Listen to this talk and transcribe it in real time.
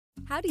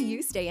How do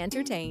you stay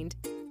entertained?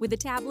 With a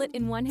tablet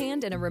in one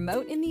hand and a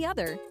remote in the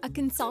other, a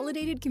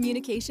Consolidated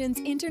Communications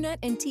internet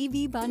and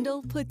TV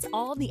bundle puts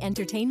all the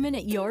entertainment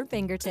at your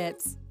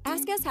fingertips.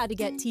 Ask us how to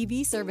get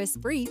TV service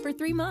free for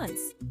 3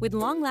 months. With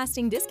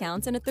long-lasting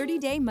discounts and a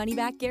 30-day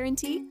money-back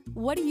guarantee,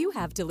 what do you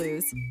have to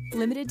lose?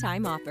 Limited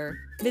time offer.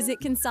 Visit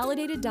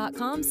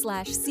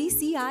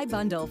consolidated.com/CCI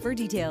bundle for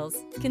details.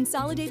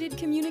 Consolidated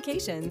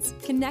Communications,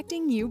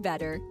 connecting you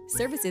better.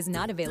 Service is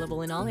not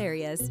available in all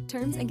areas.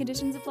 Terms and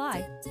conditions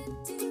apply.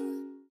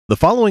 The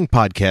following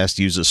podcast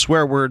uses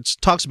swear words,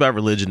 talks about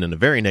religion in a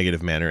very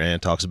negative manner, and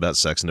talks about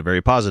sex in a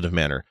very positive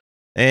manner,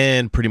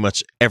 and pretty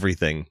much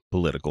everything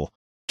political.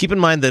 Keep in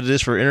mind that it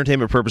is for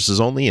entertainment purposes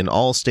only, and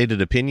all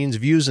stated opinions,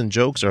 views, and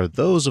jokes are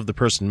those of the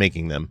person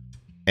making them,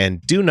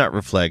 and do not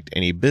reflect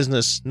any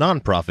business,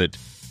 nonprofit,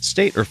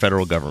 state, or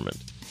federal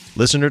government.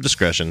 Listener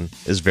discretion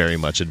is very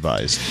much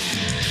advised.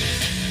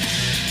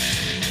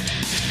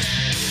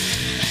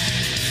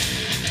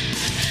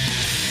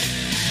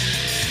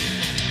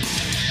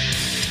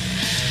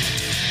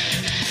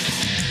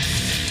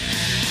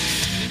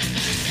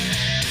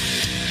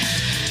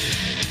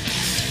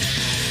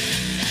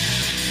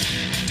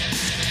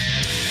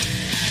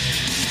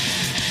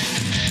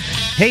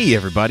 Hey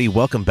everybody,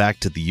 welcome back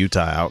to the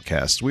Utah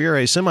Outcasts. We are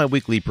a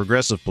semi-weekly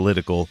progressive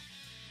political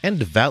and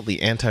devoutly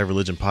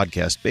anti-religion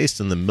podcast based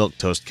in the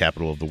milquetoast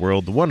capital of the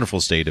world, the wonderful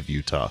state of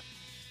Utah.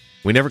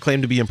 We never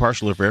claim to be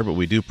impartial or fair, but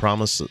we do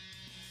promise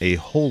a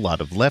whole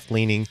lot of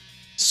left-leaning,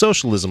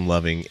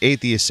 socialism-loving,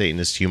 atheist,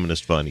 Satanist,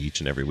 humanist fun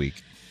each and every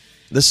week.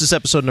 This is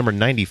episode number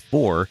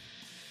 94,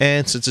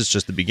 and since it's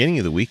just the beginning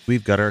of the week,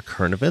 we've got our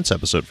current events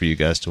episode for you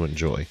guys to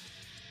enjoy.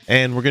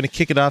 And we're going to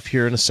kick it off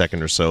here in a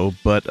second or so,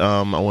 but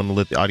I want to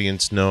let the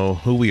audience know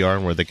who we are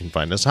and where they can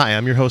find us. Hi,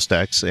 I'm your host,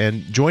 X,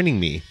 and joining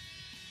me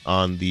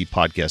on the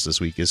podcast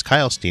this week is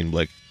Kyle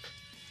Steenblick,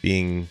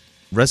 being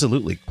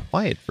resolutely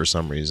quiet for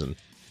some reason.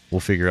 We'll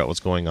figure out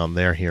what's going on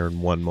there here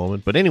in one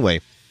moment. But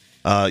anyway,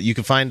 you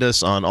can find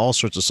us on all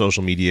sorts of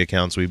social media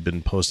accounts. We've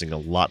been posting a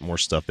lot more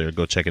stuff there.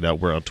 Go check it out.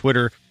 We're on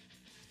Twitter,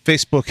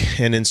 Facebook,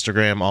 and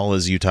Instagram, all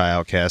as Utah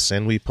Outcasts,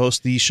 and we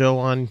post the show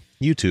on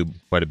YouTube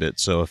quite a bit,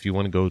 so if you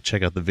want to go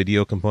check out the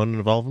video component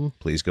of all of them,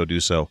 please go do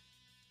so.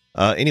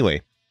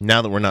 Anyway,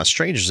 now that we're not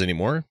strangers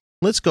anymore,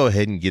 let's go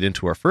ahead and get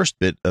into our first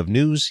bit of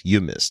news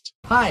you missed.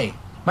 Hi,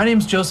 my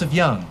name's Joseph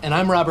Young. And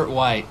I'm Robert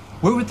White.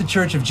 We're with the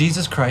Church of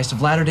Jesus Christ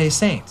of Latter-day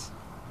Saints.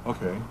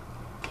 Okay.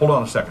 Hold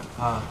on a second.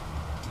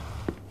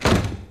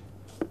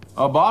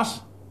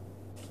 Boss?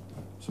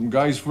 Some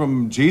guys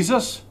from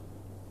Jesus?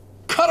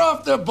 Cut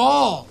off their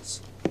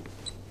balls!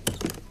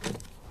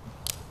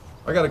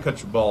 I gotta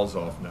cut your balls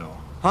off now.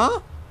 Huh?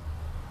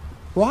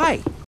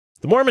 Why?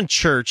 The Mormon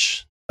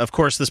Church, of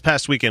course, this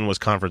past weekend was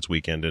conference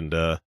weekend,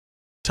 and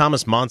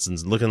Thomas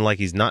Monson's looking like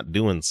he's not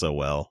doing so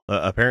well.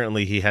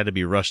 Apparently, he had to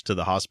be rushed to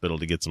the hospital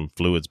to get some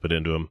fluids put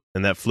into him,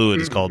 and that fluid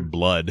is called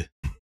blood.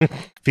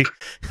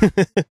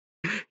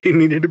 He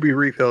needed to be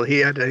refilled. He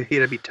had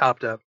to be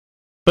topped up.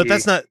 But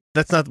that's not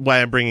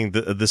why I'm bringing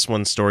this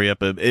one story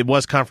up. It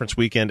was conference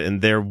weekend,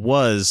 and there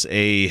was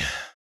it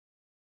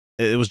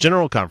was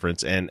general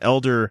conference, and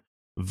Elder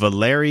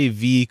Valerie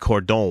V.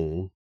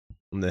 Cordon,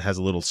 that has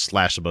a little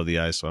slash above the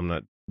I, so I'm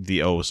not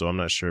the O, so I'm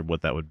not sure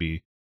what that would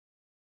be.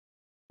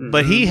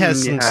 But he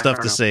has some stuff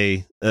to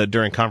say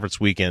during conference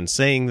weekend,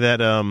 saying that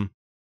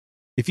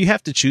if you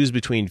have to choose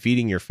between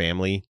feeding your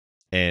family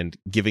and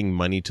giving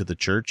money to the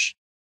church,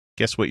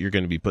 guess what you're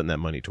going to be putting that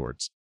money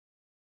towards?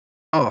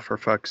 Oh, for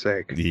fuck's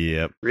sake.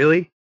 Yep.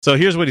 Really? So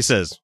here's what he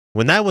says.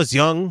 When I was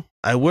young,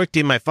 I worked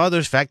in my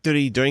father's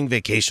factory during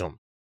vacation.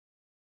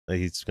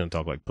 He's going to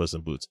talk like Puss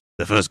in Boots.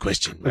 The first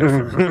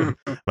question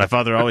my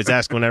father always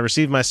asked when I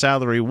received my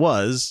salary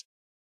was,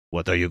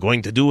 "What are you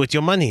going to do with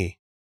your money?"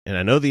 And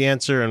I know the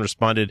answer and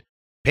responded,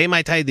 "Pay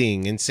my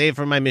tithing and save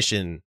for my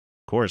mission."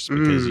 Of course,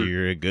 because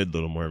you're a good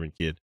little Mormon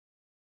kid.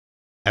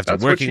 After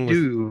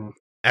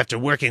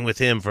working with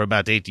him for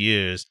about 8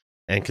 years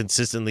and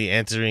consistently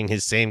answering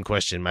his same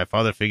question, my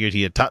father figured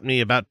he had taught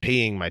me about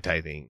paying my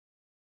tithing.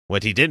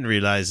 What he didn't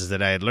realize is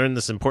that I had learned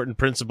this important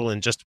principle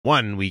in just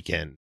one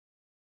weekend.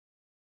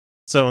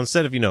 So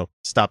instead of,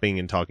 stopping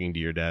and talking to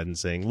your dad and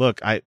saying, "Look,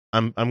 I'm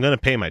going to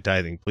pay my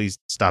tithing. Please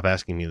stop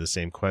asking me the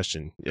same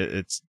question."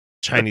 It's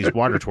Chinese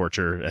water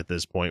torture at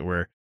this point,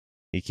 where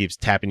he keeps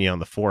tapping you on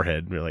the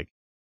forehead. You're like,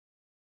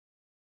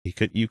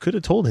 you could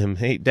have told him,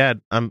 "Hey, Dad,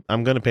 I'm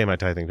going to pay my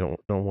tithing. Don't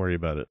worry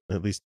about it.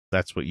 At least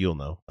that's what you'll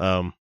know."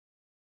 And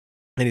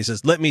he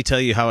says, "Let me tell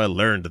you how I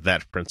learned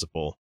that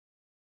principle.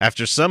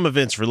 After some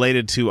events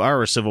related to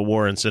our civil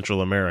war in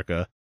Central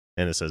America,"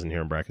 and it says in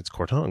here in brackets,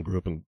 Corton grew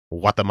up in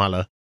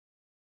Guatemala,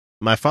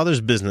 "my father's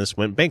business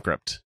went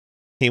bankrupt.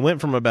 He went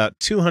from about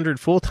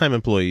 200 full-time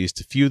employees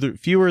to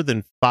fewer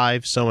than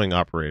 5 sewing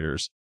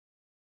operators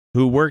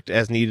who worked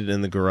as needed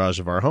in the garage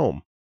of our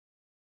home.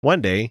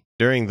 One day,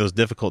 during those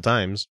difficult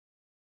times,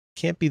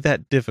 can't be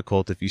that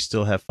difficult if you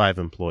still have 5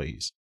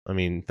 employees. I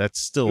mean, that's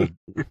still,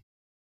 I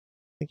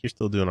think you're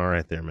still doing all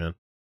right there, man.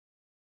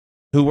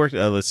 Who worked,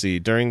 let's see,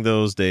 during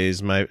those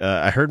days,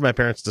 I heard my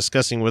parents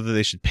discussing whether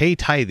they should pay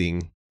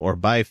tithing or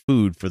buy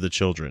food for the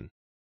children.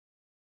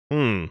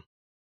 Your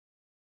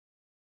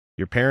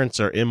parents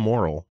are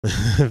immoral,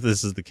 if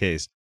this is the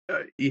case.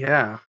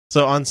 Yeah.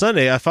 So on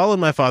Sunday, I followed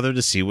my father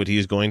to see what he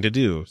is going to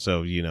do.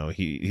 So,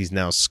 he's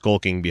now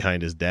skulking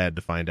behind his dad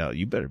to find out,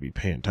 you better be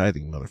paying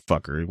tithing,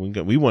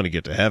 motherfucker. We want to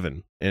get to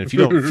heaven. And if you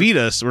don't feed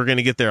us, we're going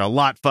to get there a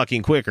lot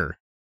fucking quicker.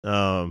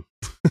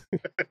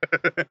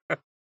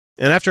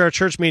 And after our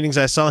church meetings,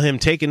 I saw him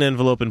take an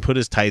envelope and put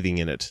his tithing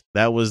in it.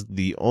 That was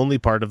the only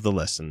part of the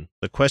lesson.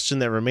 The question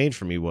that remained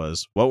for me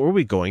was, what were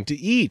we going to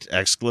eat? !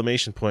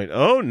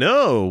 Oh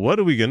no, what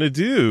are we going to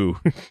do?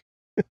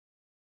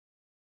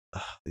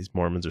 These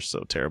Mormons are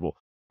so terrible.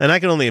 And I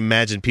can only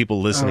imagine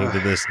people listening to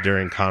this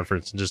during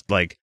conference and just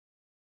like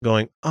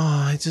going,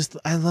 oh,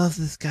 I love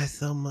this guy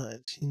so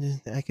much.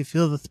 I could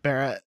feel the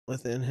spirit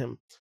within him.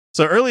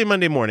 So early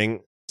Monday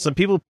morning, some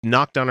people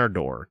knocked on our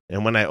door.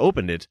 And when I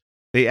opened it,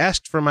 they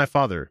asked for my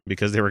father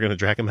because they were going to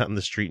drag him out in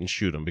the street and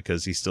shoot him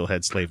because he still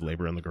had slave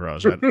labor in the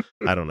garage.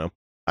 I don't know.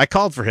 I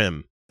called for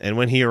him. And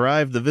when he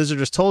arrived, the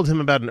visitors told him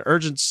about an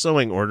urgent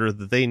sewing order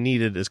that they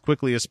needed as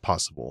quickly as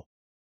possible.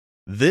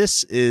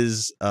 This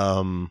is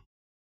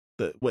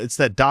it's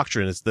that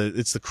doctrine. It's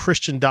the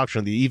Christian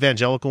doctrine, the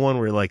evangelical one,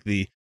 where like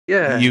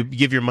you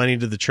give your money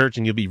to the church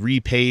and you'll be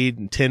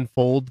repaid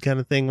tenfold kind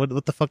of thing.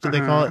 What the fuck do they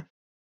call it?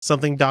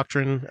 Something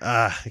doctrine.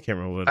 I can't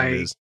remember what it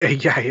is.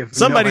 Yeah, I have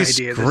somebody's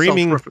no idea.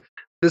 Screaming.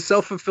 The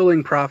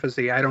self-fulfilling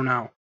prophecy. I don't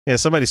know. Yeah,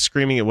 somebody's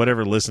screaming at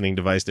whatever listening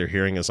device they're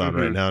hearing us on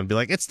right now and be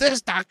like, "It's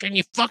this doctrine,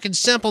 you fucking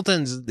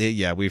simpletons!"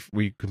 Yeah, we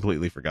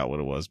completely forgot what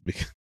it was.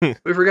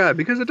 We forgot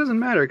because it doesn't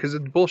matter because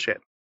it's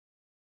bullshit.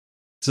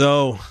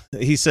 So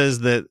he says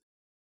that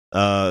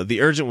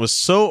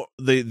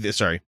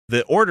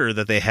the order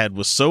that they had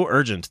was so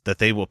urgent that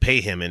they will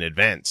pay him in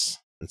advance.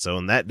 And so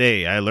on that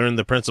day, I learned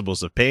the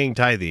principles of paying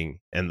tithing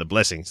and the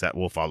blessings that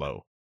will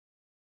follow.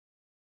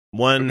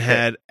 One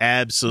had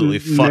absolutely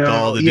fuck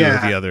all to do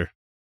with the other.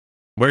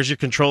 Where's your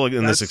control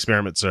in this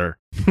experiment, sir?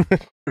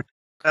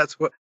 That's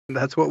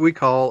what we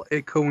call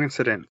a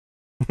coincidence.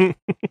 And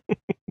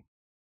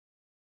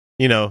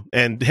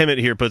Hemet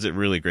here puts it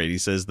really great. He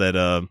says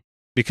that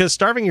because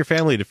starving your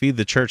family to feed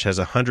the church has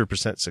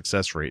 100%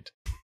 success rate.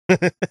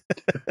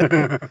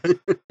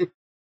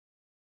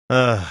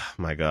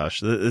 My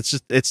gosh.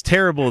 It's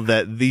terrible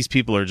that these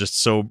people are just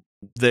so,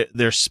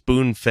 they're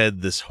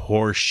spoon-fed this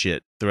horse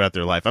shit throughout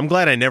their life. I'm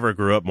glad I never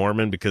grew up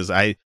Mormon because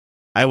I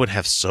would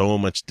have so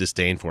much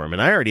disdain for them.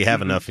 And I already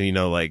have enough,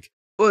 bile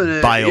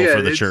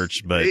for the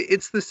church, but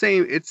it's the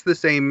same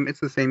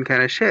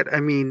kind of shit. I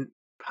mean,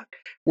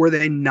 were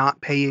they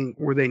not paying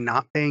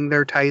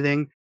their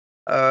tithing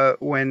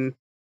when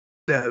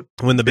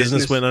the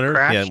business went under?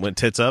 crashed? Yeah, it went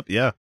tits up.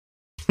 Yeah.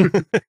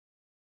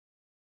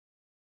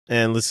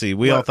 And let's see,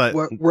 all thought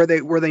were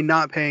they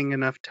not paying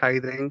enough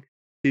tithing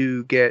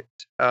to get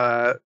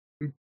some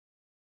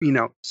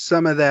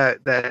of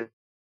that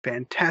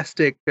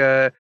fantastic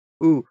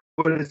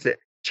what is it,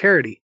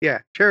 charity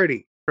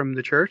from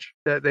the church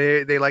that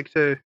they like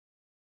to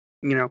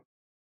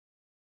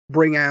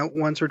bring out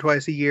once or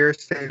twice a year,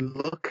 say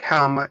look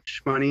how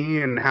much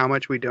money and how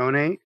much we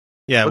donate,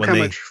 look how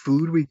much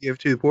food we give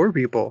to poor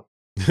people.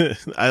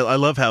 I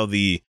love how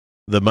the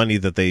money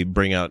that they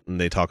bring out and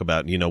they talk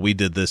about, we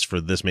did this for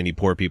this many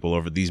poor people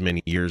over these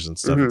many years and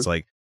stuff. It's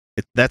like,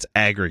 that's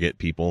aggregate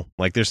people.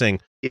 Like they're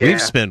saying,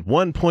 we've spent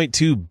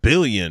 $1.2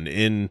 billion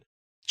in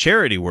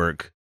charity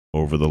work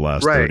over the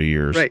last 30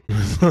 years. Right.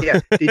 Yeah.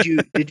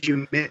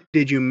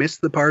 Did you miss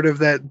the part of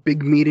that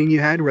big meeting you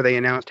had where they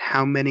announced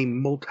how many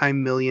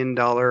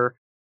multi-million-dollar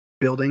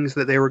buildings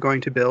that they were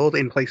going to build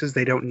in places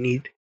they don't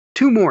need?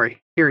 2 more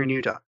here in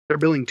Utah. They're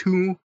building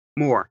 2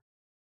 more.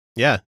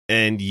 Yeah,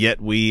 and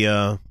yet we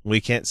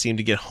can't seem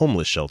to get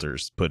homeless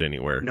shelters put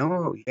anywhere.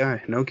 No, yeah,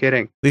 no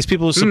kidding. These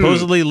people are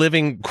supposedly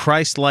living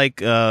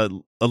Christ-like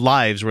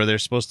lives where they're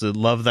supposed to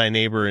love thy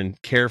neighbor and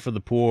care for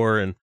the poor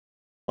and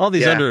all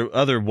these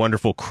other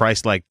wonderful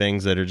Christ-like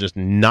things that are just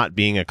not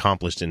being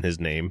accomplished in his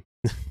name.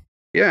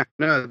 Yeah,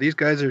 no, these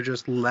guys are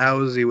just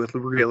lousy with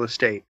real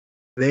estate.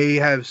 They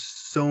have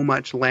so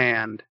much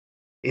land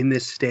in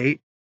this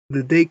state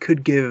that they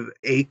could give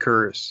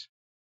acres.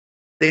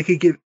 They could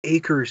give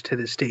acres to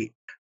the state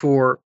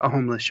for a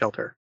homeless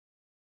shelter.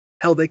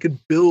 Hell, they could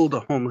build a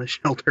homeless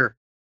shelter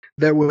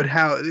that would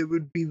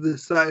be the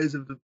size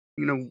of the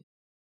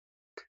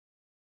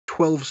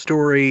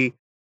 12-story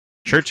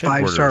church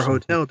 5-star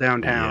hotel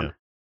downtown.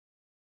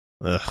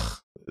 Yeah. Ugh,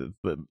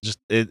 but just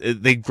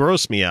they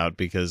gross me out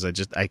because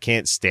I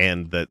can't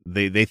stand that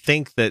they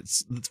think that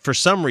for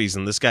some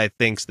reason this guy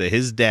thinks that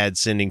his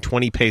dad's sending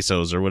 20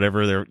 pesos or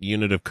whatever their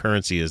unit of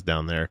currency is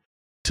down there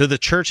to the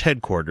church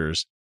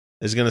headquarters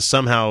is going to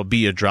somehow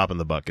be a drop in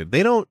the bucket.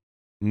 They don't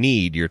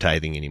need your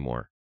tithing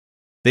anymore.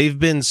 They've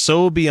been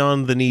so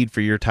beyond the need for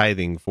your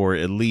tithing for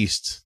at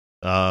least,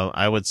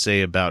 I would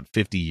say about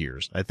 50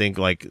 years. I think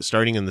like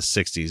starting in the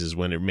 60s is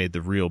when it made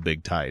the real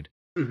big tide,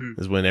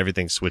 is when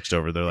everything switched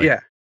over. They're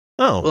like,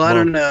 oh, well, I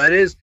don't know.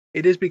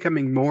 It is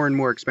becoming more and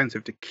more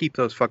expensive to keep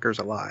those fuckers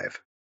alive.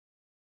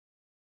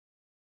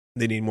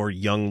 They need more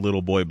young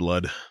little boy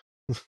blood.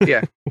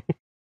 Yeah.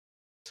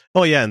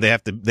 Oh yeah, and they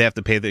have to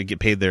get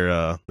paid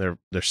their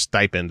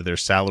stipend, their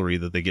salary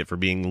that they get for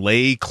being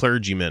lay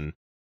clergymen.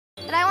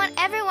 But I want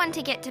everyone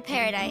to get to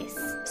paradise.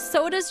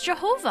 So does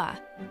Jehovah.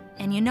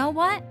 And you know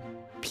what?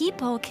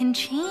 People can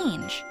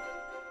change.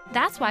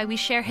 That's why we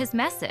share his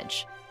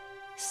message.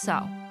 So,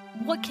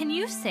 what can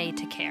you say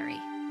to Carrie?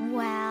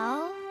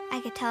 Well,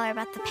 I could tell her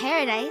about the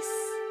paradise.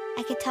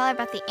 I could tell her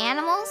about the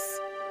animals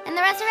and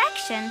the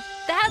resurrection.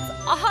 That's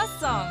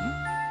awesome.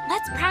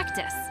 Let's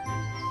practice.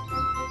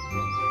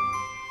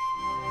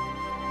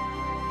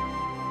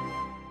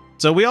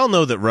 So we all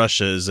know that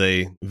Russia is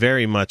a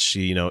very much,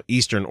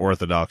 Eastern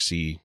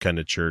Orthodoxy kind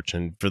of church,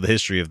 and for the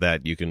history of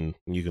that, you can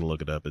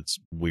look it up. It's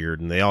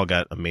weird, and they all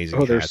got amazing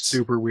hats. They're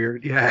super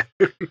weird. Yeah,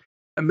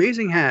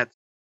 amazing hats,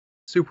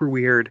 super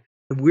weird.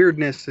 The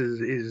weirdness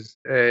is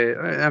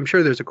I'm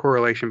sure there's a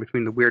correlation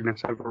between the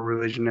weirdness of a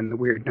religion and the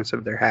weirdness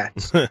of their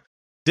hats.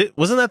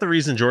 Wasn't that the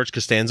reason George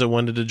Costanza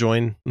wanted to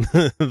join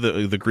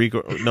the Greek?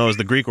 No, it was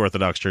the Greek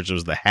Orthodox Church. It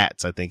was the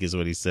hats, I think, is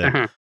what he said.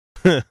 Uh-huh.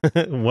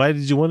 Why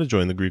did you want to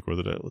join the Greek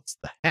Orthodox? It's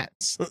the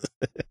hats.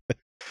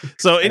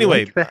 So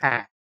anyway, the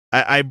hat.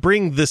 I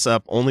bring this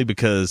up only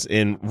because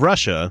in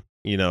Russia,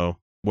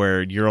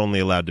 where you're only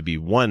allowed to be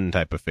one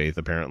type of faith,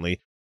 apparently,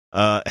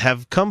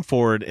 have come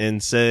forward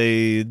and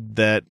say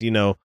that,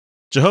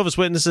 Jehovah's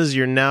Witnesses,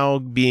 you're now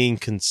being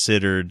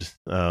considered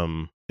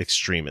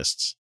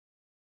extremists.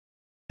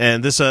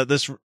 And this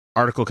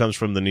article comes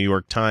from the New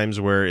York Times,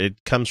 where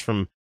it comes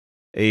from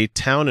a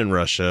town in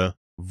Russia,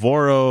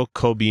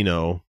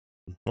 Vorokobino.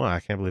 Well, I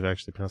can't believe I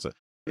actually pronounced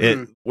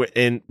it.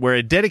 Where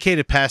a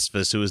dedicated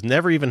pacifist who has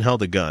never even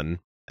held a gun,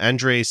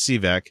 Andrei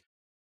Sivak,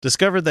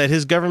 discovered that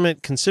his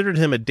government considered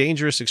him a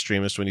dangerous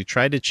extremist when he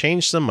tried to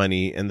change some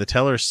money, and the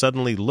teller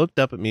suddenly looked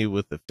up at me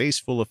with a face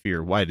full of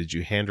fear. Why, did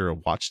you hand her a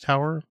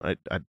watchtower? I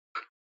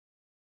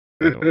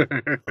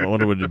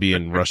wonder what it'd be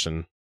in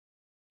Russian.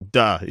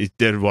 Da, it's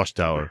dead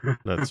watchtower.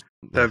 That's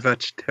the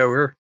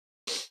watchtower.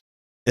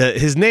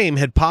 His name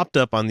had popped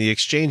up on the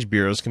Exchange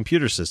Bureau's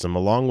computer system,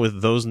 along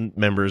with those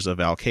members of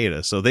Al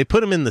Qaeda. So they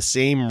put him in the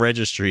same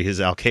registry as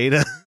Al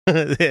Qaeda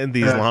and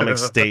the Islamic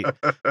State.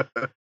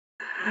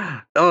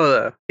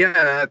 Oh,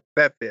 yeah,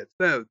 that fits.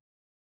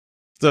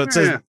 So it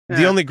says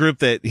the only group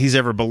that he's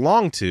ever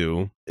belonged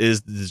to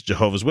is the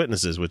Jehovah's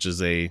Witnesses, which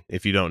is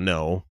if you don't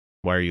know,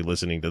 why are you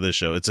listening to this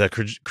show? It's a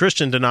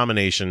Christian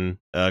denomination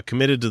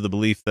committed to the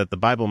belief that the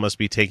Bible must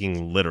be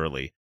taken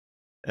literally.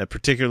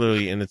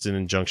 Particularly, and it's an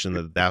injunction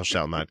that thou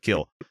shalt not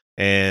kill.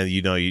 And,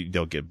 you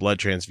don't get blood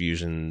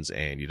transfusions,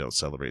 and you don't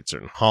celebrate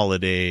certain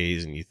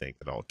holidays, and you think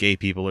that all gay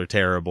people are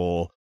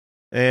terrible.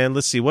 And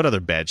let's see, what other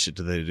bad shit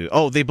do they do?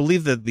 Oh, they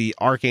believe that the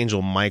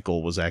Archangel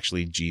Michael was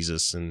actually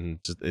Jesus, and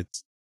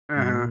it's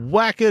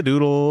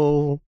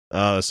wackadoodle.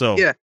 So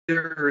yeah,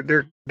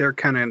 they're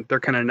kind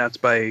of nuts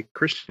by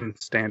Christian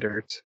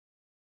standards.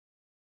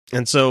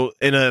 And so,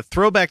 in a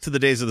throwback to the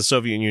days of the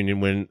Soviet Union,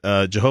 when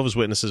Jehovah's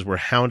Witnesses were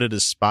hounded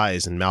as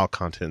spies and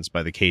malcontents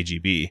by the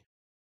KGB,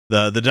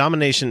 the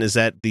domination is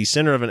at the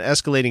center of an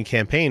escalating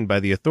campaign by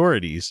the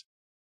authorities.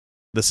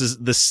 This is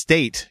the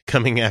state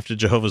coming after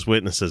Jehovah's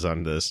Witnesses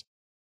on this,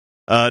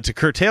 to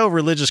curtail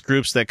religious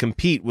groups that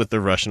compete with the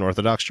Russian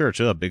Orthodox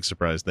Church. Oh, a big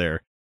surprise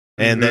there.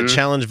 And that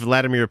challenged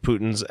Vladimir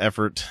Putin's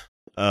effort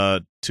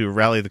to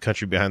rally the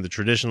country behind the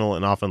traditional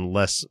and often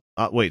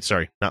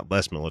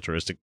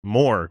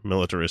more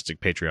militaristic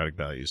patriotic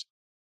values.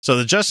 So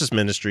the Justice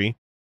Ministry,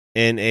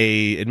 in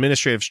a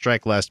administrative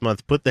strike last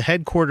month, put the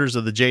headquarters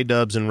of the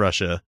J-Dubs in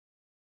Russia,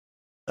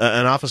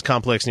 an office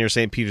complex near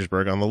St.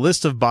 Petersburg, on the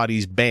list of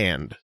bodies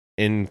banned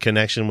in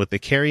connection with the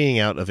carrying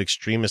out of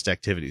extremist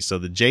activities. So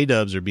the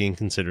J-Dubs are being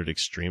considered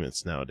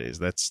extremists nowadays.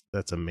 That's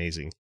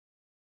amazing.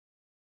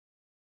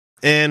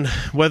 And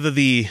whether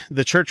the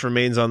church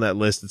remains on that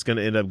list, it's going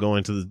to end up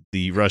going to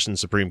the Russian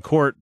Supreme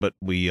Court, but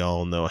we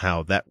all know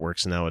how that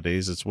works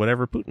nowadays. It's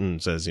whatever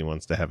Putin says he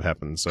wants to have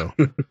happen. So,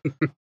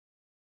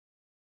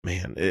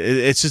 man,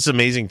 it's just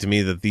amazing to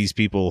me that these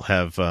people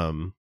have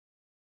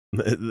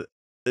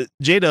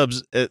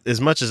J-Dubs,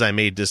 as much as I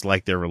may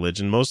dislike their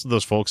religion, most of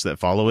those folks that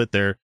follow it,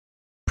 they're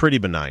pretty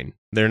benign.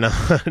 They're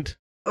not.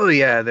 Oh,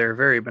 yeah, they're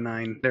very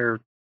benign.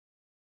 They're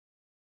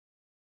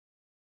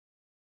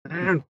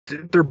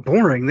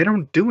boring. They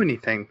don't do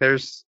anything.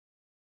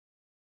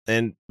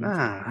 A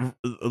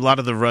lot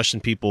of the Russian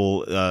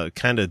people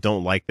kind of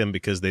don't like them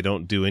because they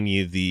don't do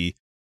any of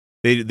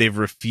they've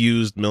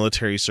refused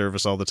military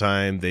service all the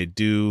time. They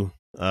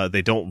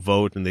don't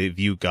vote, and they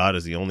view God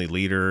as the only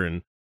leader.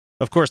 And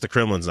of course the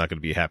Kremlin's not going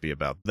to be happy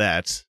about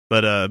that.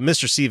 But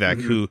Mr.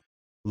 Sivak, who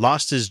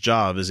lost his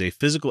job as a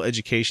physical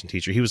education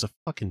teacher, he was a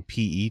fucking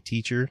PE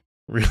teacher.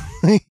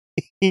 Really?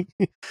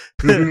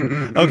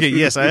 Okay,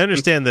 yes, I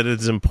understand that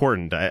it's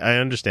important. I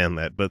understand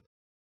that, but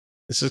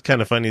this is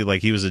kind of funny.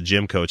 Like, he was a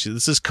gym coach.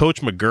 This is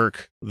Coach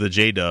McGurk, the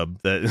J-Dub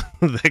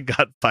that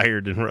got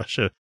fired in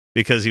Russia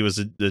because he was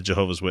a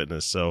Jehovah's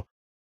Witness. So,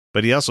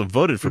 but he also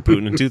voted for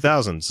Putin in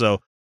 2000.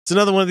 So It's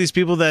another one of these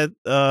people that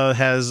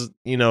has,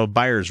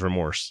 buyer's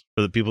remorse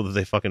for the people that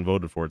they fucking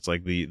voted for. It's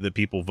like the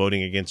people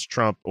voting against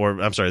Trump,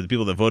 or I'm sorry, the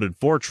people that voted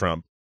for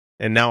Trump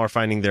and now are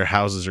finding their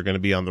houses are going to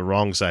be on the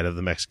wrong side of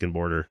the Mexican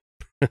border.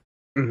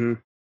 Mm-hmm.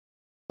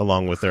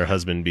 Along with their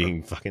husband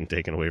being fucking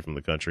taken away from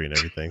the country and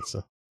everything.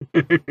 So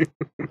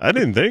I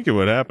didn't think it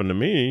would happen to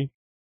me.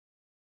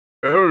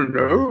 Oh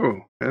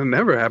no, it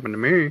never happened to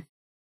me.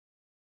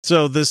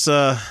 So this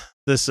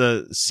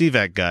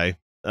CVAC guy,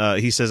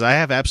 he says, I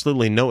have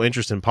absolutely no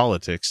interest in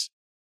politics.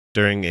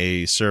 During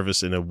a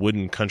service in a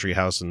wooden country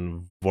house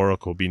in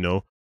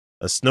Vorokobino,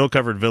 a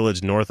snow-covered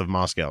village north of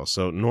Moscow.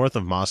 So north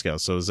of Moscow.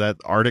 So is that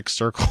Arctic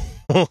Circle?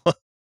 No,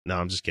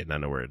 I'm just kidding. I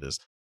know where it is.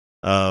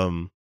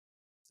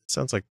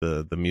 Sounds like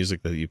the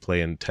music that you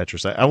play in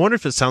Tetris. I wonder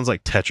if it sounds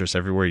like Tetris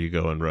everywhere you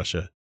go in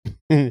Russia.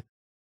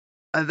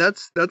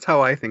 That's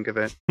how I think of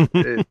it.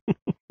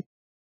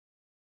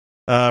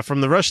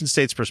 From the Russian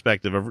state's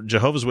perspective,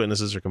 Jehovah's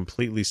Witnesses are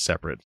completely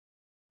separate.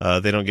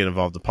 They don't get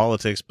involved in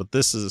politics, but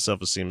this is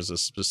itself seen as a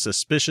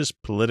suspicious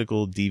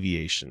political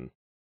deviation.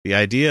 The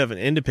idea of an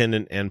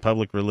independent and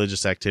public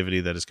religious activity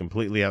that is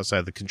completely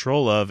outside the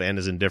control of and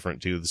is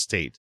indifferent to the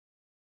state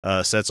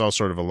sets all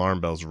sort of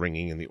alarm bells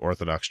ringing in the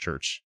Orthodox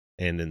Church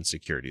and in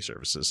security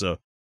services. So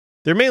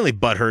they're mainly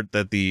butthurt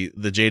that the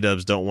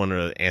J-Dubs don't want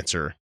to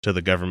answer to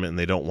the government, and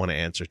they don't want to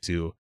answer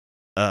to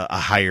a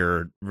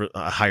hired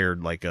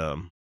like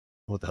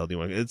what the hell do you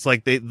want? It's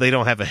like they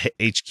don't have a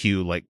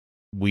HQ like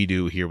we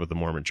do here with the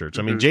Mormon Church.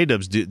 I mean,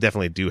 J-Dubs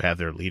definitely do have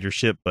their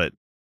leadership, but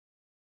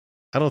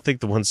I don't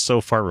think the ones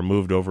so far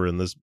removed over in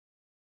this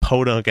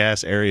podunk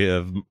ass area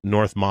of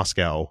North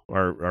Moscow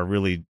are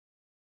really.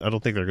 I don't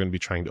think they're going to be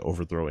trying to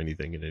overthrow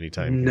anything at any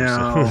time.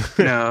 No, here,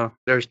 so. No.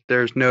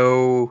 There's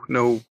no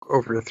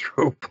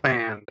overthrow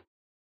planned.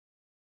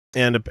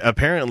 And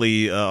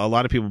apparently, a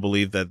lot of people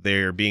believe that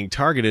they're being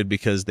targeted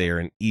because they are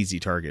an easy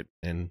target.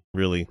 And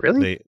really?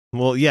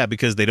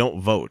 Because they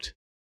don't vote.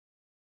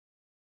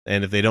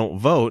 And if they don't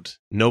vote,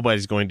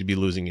 nobody's going to be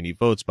losing any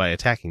votes by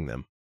attacking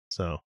them.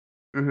 So.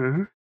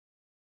 Mm-hmm.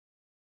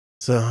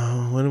 So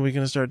when are we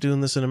going to start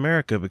doing this in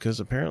America? Because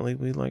apparently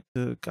we like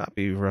to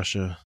copy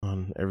Russia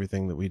on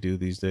everything that we do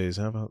these days.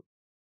 How about...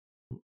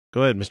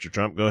 Go ahead, Mr.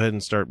 Trump. Go ahead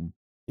and start.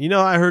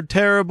 I heard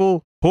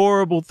terrible,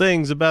 horrible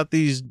things about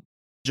these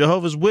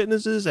Jehovah's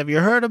Witnesses. Have you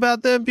heard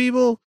about them,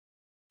 people?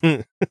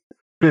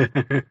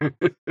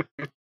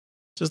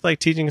 Just like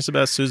teaching us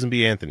about Susan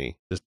B. Anthony.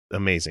 Just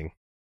amazing.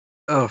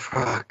 Oh,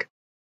 fuck.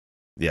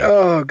 Yeah.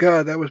 Oh,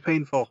 God, that was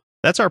painful.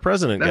 That's our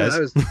president,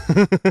 guys.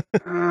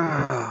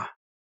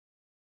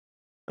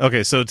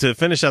 Okay, so to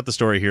finish out the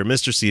story here,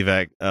 Mr.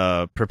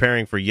 Sivak,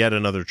 preparing for yet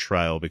another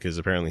trial because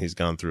apparently he's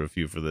gone through a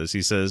few for this.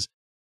 He says,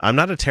 I'm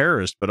not a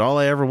terrorist, but all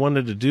I ever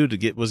wanted to do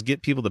was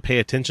get people to pay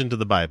attention to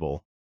the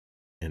Bible.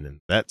 And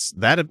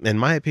that, in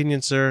my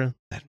opinion, sir,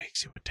 that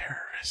makes you a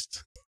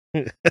terrorist.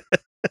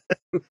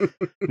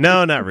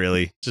 No, not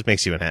really. Just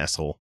makes you an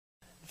asshole.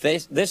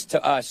 This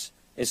to us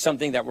is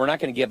something that we're not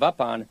going to give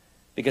up on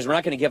because we're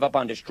not going to give up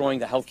on destroying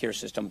the healthcare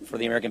system for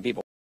the American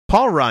people.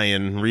 Paul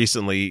Ryan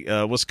recently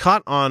was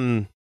caught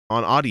on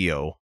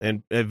audio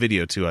and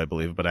video too, I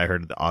believe, but I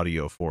heard the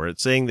audio for it,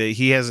 saying that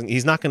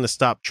he's not going to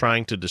stop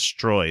trying to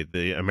destroy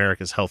the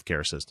America's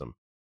healthcare system.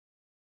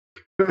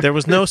 There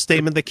was no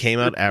statement that came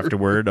out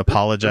afterward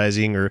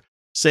apologizing or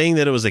saying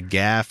that it was a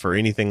gaffe or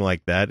anything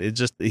like that. He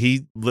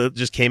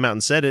just came out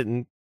and said it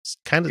and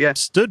kind of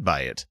stood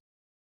by it.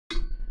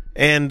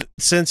 And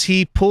since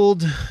he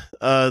pulled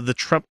the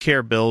Trump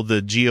care bill,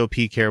 the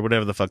GOP care,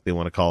 whatever the fuck they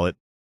want to call it,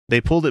 they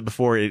pulled it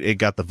before it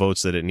got the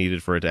votes that it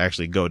needed for it to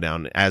actually go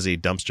down as a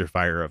dumpster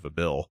fire of a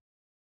bill.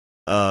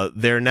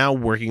 They're now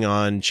working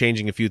on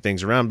changing a few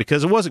things around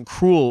because it wasn't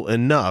cruel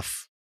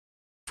enough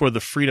for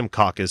the Freedom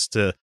Caucus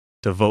to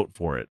vote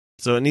for it.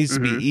 So it needs to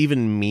be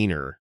even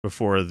meaner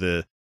before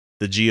the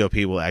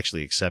GOP will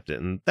actually accept it.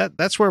 And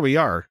that's where we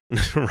are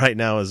right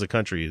now as a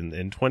country.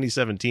 In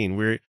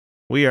 2017,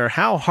 we are,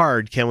 how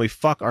hard can we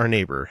fuck our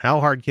neighbor?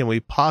 How hard can we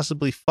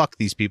possibly fuck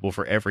these people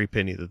for every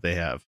penny that they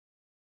have?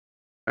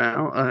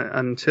 Well,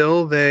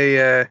 until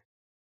they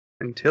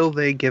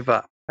give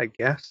up, I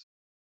guess.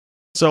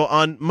 So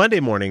on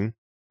Monday morning,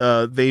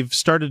 they've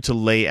started to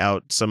lay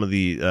out some of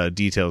the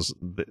details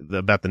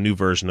about the new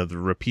version of the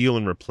repeal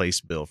and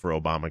replace bill for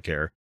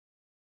Obamacare.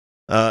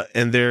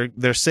 And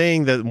they're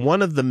saying that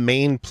one of the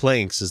main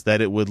planks is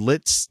that it would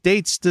let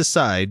states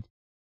decide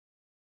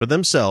for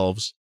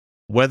themselves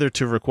whether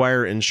to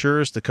require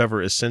insurers to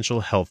cover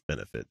essential health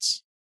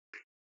benefits.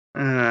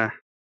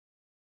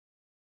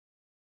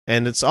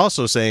 And it's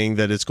also saying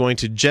that it's going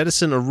to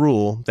jettison a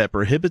rule that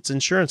prohibits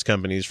insurance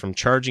companies from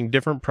charging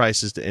different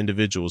prices to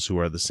individuals who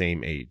are the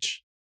same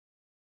age.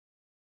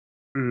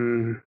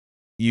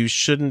 You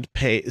shouldn't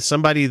pay...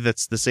 Somebody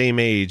that's the same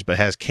age but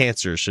has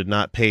cancer should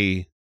not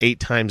pay 8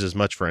 times as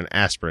much for an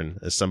aspirin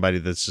as somebody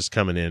that's just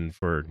coming in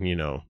for,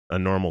 a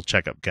normal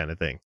checkup kind of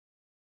thing.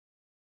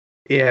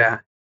 Yeah,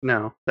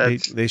 no.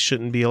 They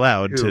shouldn't be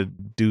allowed to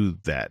do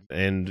that.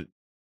 And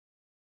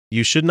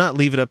you should not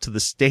leave it up to the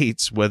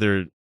states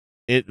whether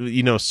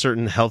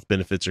certain health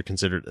benefits are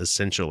considered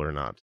essential or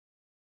not.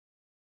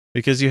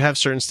 Because you have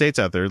certain states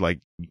out there, like,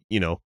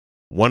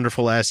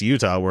 wonderful ass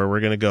Utah, where we're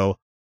going to go,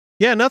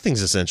 yeah,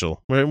 nothing's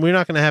essential. We're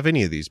not going to have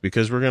any of these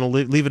because we're going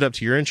to leave it up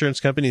to your insurance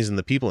companies and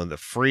the people in the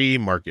free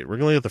market. We're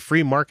going to let the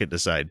free market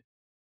decide.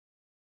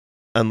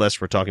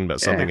 Unless we're talking about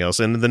something else.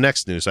 And the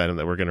next news item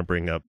that we're going to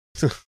bring up.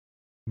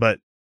 But.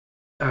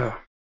 Oh,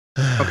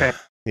 okay.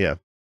 Yeah.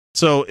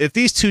 So if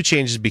these two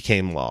changes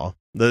became law,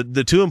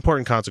 the two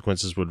important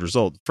consequences would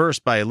result.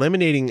 First, by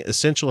eliminating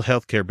essential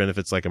healthcare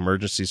benefits like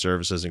emergency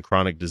services and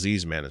chronic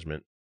disease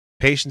management,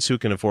 patients who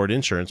can afford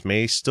insurance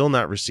may still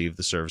not receive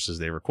the services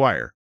they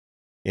require.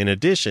 In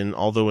addition,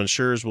 although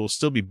insurers will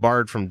still be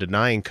barred from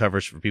denying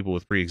coverage for people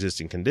with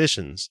pre-existing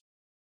conditions,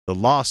 the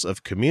loss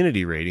of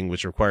community rating,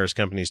 which requires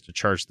companies to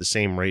charge the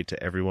same rate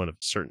to everyone of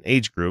a certain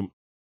age group,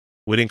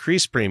 would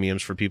increase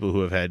premiums for people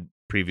who have had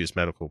previous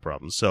medical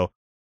problems. So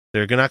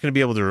they're not going to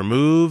be able to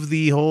remove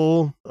the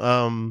whole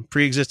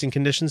pre-existing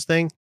conditions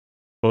thing,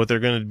 but what they're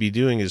going to be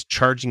doing is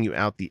charging you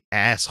out the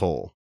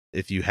asshole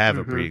if you have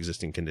a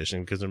pre-existing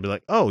condition, because they'll be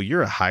like, oh,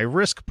 you're a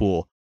high-risk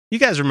pool. You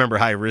guys remember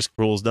high-risk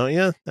pools, don't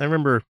you? I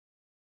remember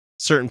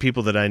certain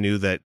people that I knew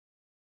that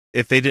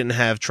if they didn't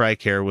have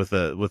TRICARE with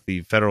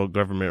the federal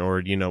government, or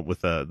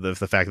with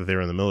the fact that they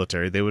were in the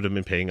military, they would have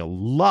been paying a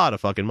lot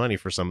of fucking money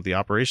for some of the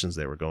operations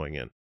they were going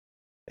in.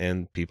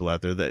 And people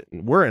out there that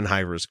were in high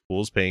risk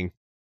pools paying,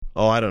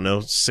 I don't know,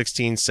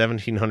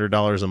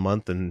 $1,700 a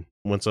month, and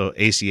once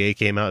ACA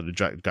came out,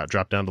 it got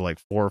dropped down to like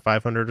 $400 or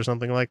 $500 or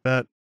something like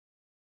that.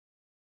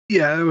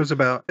 Yeah, it was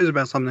about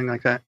something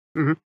like that.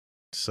 Mm-hmm.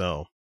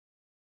 So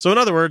in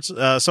other words,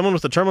 someone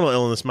with a terminal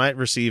illness might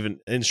receive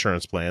an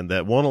insurance plan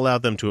that won't allow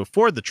them to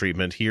afford the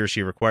treatment he or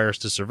she requires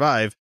to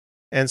survive,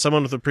 and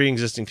someone with a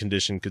pre-existing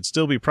condition could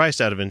still be priced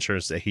out of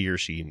insurance that he or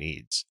she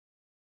needs.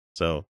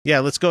 So,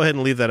 yeah, let's go ahead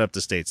and leave that up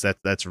to states.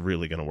 That's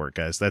really going to work,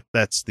 guys.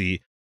 That's the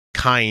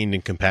kind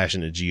and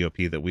compassionate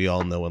GOP that we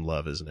all know and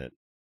love, isn't it?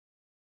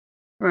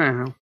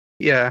 Well,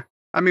 yeah.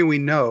 I mean, we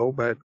know,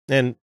 but...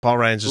 And Paul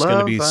Ryan's just going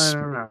to be... I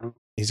don't know.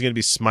 He's going to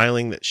be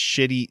smiling that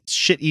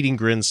shit-eating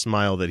grin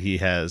smile that he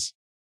has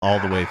all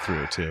the way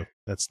through too.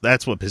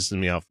 That's what pisses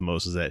me off the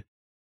most, is that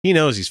he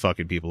knows he's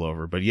fucking people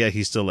over, but yet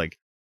he's still like,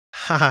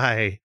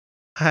 hi,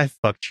 I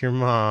fucked your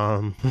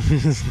mom.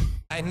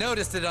 I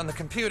noticed it on the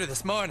computer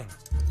this morning.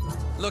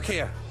 Look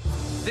here.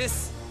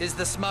 This is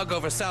the smug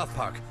over South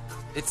Park.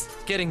 It's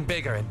getting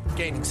bigger and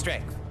gaining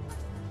strength.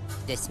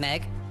 The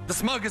smug? The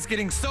smug is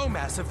getting so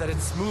massive that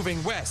it's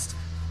moving west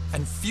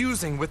and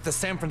fusing with the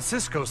San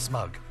Francisco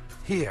smug.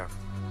 Here,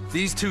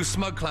 these two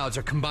smug clouds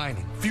are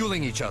combining,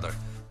 fueling each other.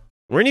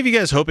 Were any of you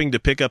guys hoping to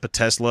pick up a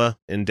Tesla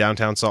in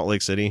downtown Salt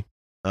Lake City?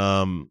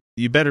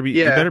 You better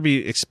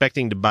be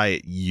expecting to buy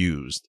it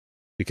used,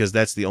 because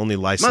that's the only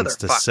license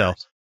to sell.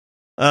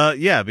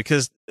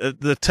 Because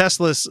the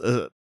Tesla's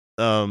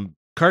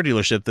car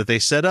dealership that they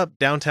set up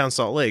downtown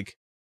Salt Lake,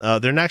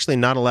 they're actually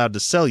not allowed to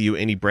sell you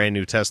any brand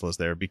new Teslas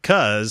there,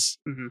 because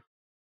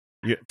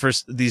for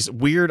these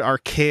weird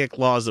archaic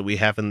laws that we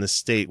have in this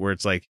state, where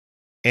it's like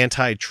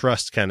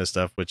antitrust kind of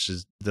stuff, which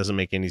doesn't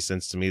make any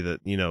sense to me. That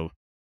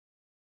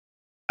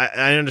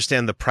I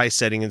understand the price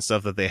setting and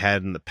stuff that they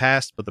had in the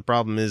past, but the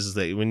problem is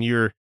that when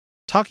you're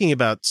talking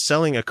about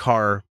selling a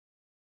car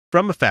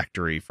from a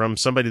factory, from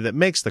somebody that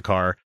makes the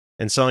car,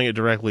 and selling it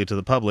directly to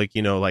the public,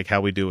 like how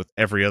we do with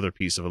every other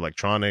piece of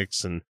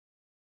electronics and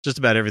just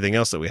about everything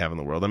else that we have in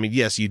the world. I mean,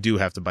 yes, you do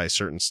have to buy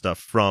certain stuff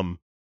from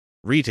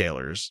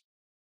retailers.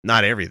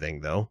 Not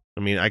everything, though. I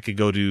mean, I could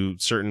go to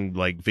certain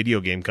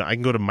video game. I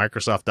can go to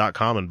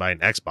Microsoft.com and buy an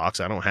Xbox.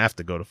 I don't have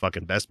to go to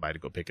fucking Best Buy to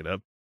go pick it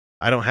up.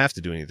 I don't have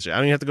to do any of this shit. I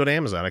don't even have to go to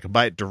Amazon. I can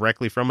buy it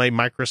directly from a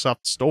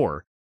Microsoft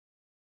store.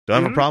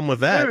 Don't have a problem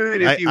with that.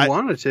 If you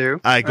wanted to.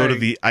 I go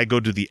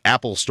to the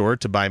Apple store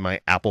to buy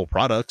my Apple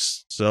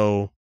products.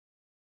 So,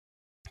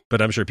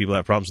 but I'm sure people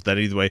have problems with that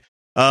either way.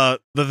 The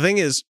thing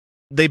is,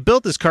 they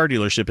built this car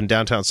dealership in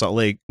downtown Salt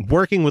Lake,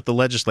 working with the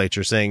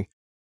legislature, saying,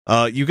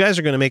 you guys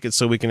are going to make it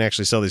so we can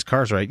actually sell these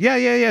cars, right?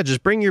 Yeah.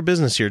 Just bring your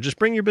business here.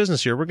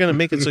 We're going to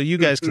make it so you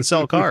guys can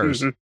sell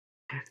cars.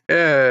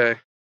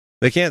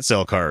 They can't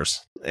sell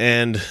cars.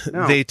 And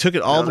they took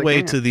it all the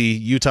way to the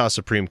Utah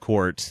Supreme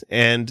Court,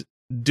 and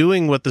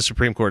doing what the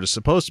Supreme Court is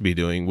supposed to be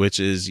doing, which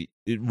is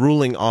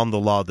ruling on the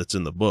law that's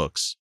in the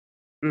books.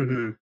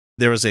 Mm-hmm.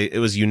 It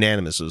was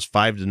unanimous. It was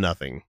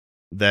 5-0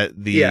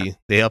 that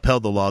they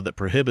upheld the law that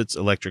prohibits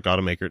electric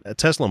automaker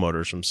Tesla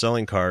Motors from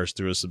selling cars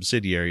through a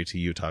subsidiary to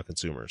Utah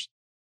consumers.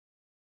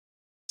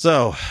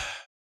 So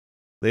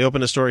they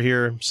opened a store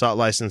here, sought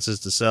licenses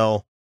to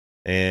sell,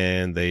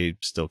 and they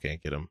still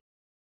can't get them.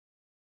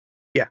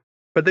 Yeah,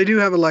 but they do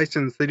have a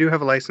license. They do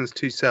have a license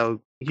to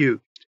sell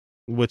used,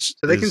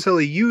 they can sell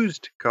a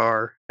used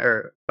car,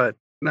 but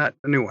not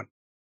a new one.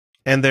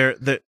 And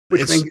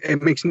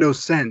it makes no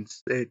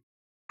sense.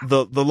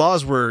 The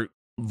laws were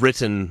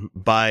written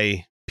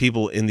by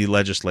people in the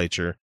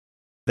legislature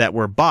that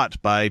were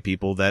bought by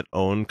people that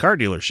own car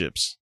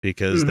dealerships,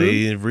 because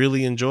they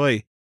really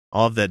enjoy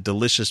all of that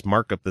delicious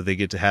markup that they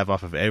get to have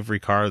off of every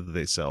car that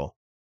they sell.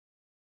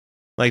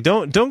 Like,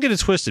 don't get it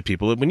twisted,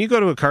 people. When you go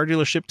to a car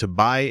dealership to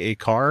buy a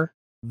car,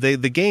 the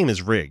game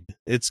is rigged.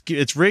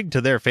 It's rigged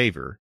to their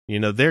favor. You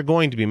know, they're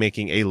going to be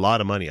making a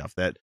lot of money off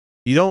that.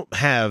 You don't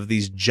have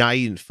these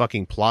giant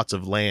fucking plots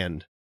of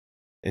land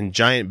and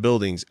giant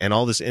buildings and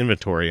all this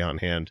inventory on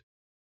hand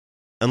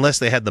unless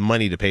they had the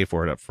money to pay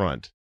for it up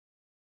front.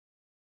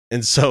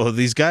 And so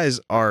these guys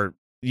are,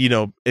 you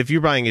know, if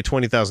you're buying a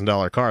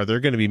 $20,000 car,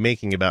 they're going to be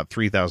making about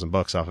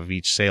 $3,000 off of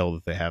each sale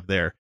that they have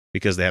there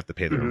because they have to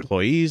pay their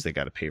employees. They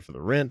got to pay for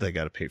the rent. They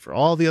got to pay for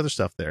all the other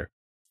stuff there.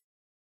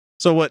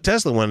 So what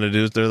Tesla wanted to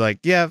do is they're like,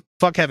 yeah,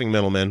 fuck having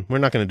middlemen. We're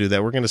not going to do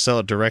that. We're going to sell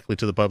it directly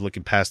to the public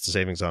and pass the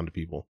savings on to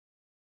people.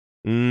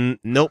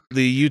 Nope.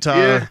 The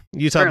Utah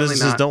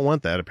businesses don't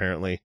want that,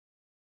 apparently.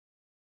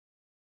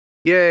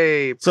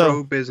 Yay,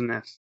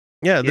 pro-business.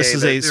 Yeah, this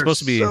is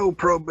supposed to be so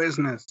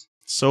pro-business.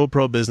 So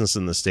pro-business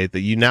in the state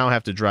that you now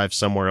have to drive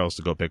somewhere else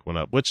to go pick one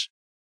up, which,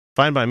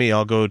 fine by me.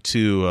 I'll go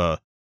to,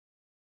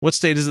 what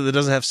state is it that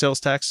doesn't have sales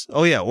tax?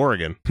 Oh, yeah,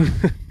 Oregon.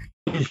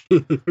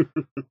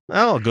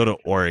 I'll go to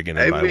Oregon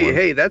and buy one.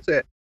 Hey, that's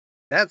it.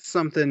 That's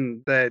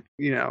something that,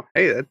 you know,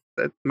 hey,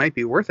 that might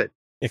be worth it.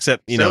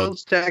 Except,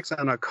 sales tax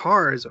on a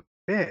car is a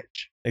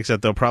bitch.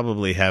 Except they'll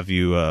probably have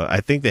you, I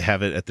think they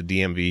have it at the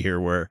DMV here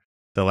where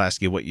they'll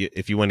ask you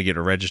if you want to get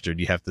it registered,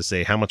 you have to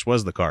say, how much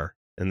was the car?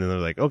 And then they're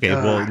like, okay,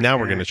 well, now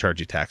we're going to charge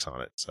you tax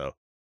on it. So,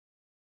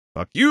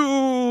 fuck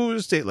you,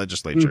 state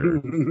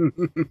legislature.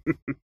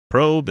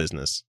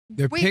 Pro-business.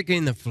 They're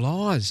picking the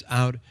flaws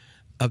out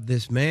of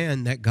this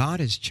man that God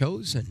has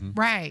chosen.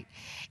 Right.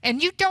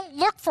 And you don't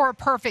look for a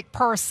perfect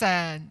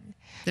person.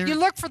 You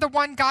look for the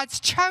one God's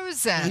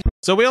chosen.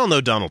 So we all know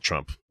Donald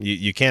Trump.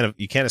 You can't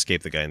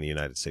escape the guy in the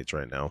United States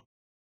right now.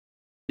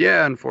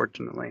 Yeah,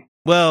 unfortunately.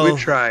 Well, we've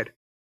tried.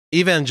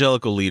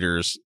 Evangelical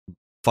leaders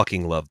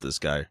fucking love this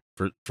guy.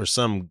 For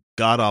some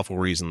god-awful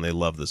reason, they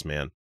love this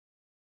man.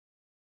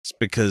 It's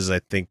because I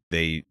think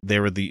they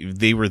were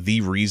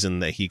the reason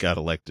that he got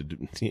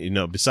elected, you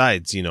know,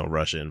 besides, you know,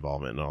 Russia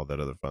involvement and all that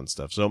other fun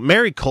stuff. So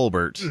Mary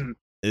Colbert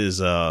is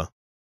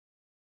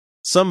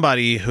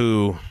somebody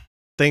who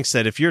thinks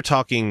that if you're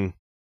talking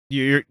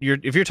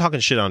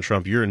shit on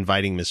Trump, you're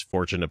inviting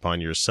misfortune upon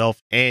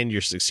yourself and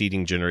your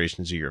succeeding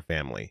generations of your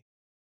family.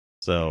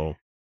 So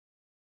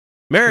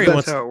Mary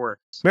That's how it works.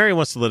 Mary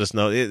wants to let us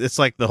know. It's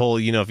like the whole,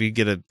 you know, if you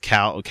get a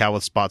cow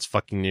with spots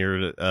fucking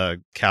near a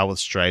cow with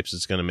stripes,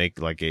 it's going to make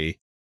like a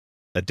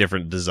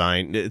different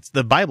design.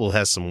 The Bible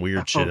has some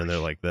weird shit in there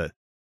like that.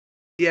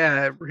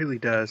 Yeah, it really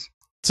does.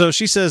 So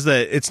she says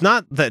that it's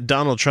not that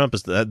Donald Trump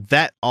is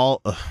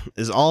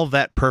all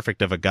that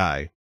perfect of a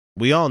guy.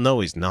 We all know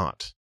he's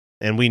not.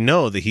 And we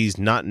know that he's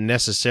not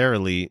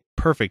necessarily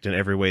perfect in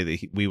every way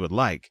that we would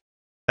like.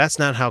 That's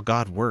not how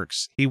God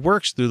works. He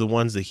works through the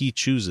ones that he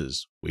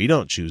chooses. We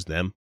don't choose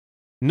them.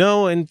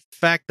 No, in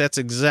fact, that's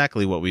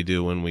exactly what we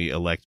do when we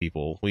elect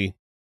people. We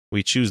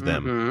choose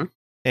them.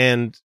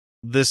 And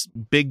this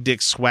big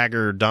dick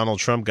swagger Donald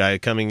Trump guy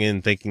coming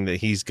in thinking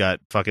that he's got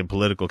fucking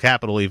political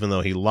capital, even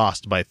though he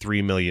lost by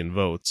 3 million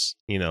votes.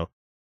 You know,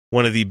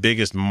 one of the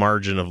biggest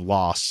margin of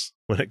loss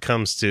when it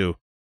comes to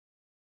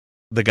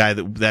the guy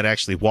that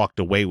actually walked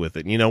away with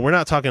it. You know, we're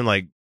not talking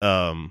like,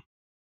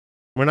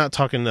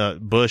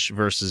 Bush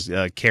versus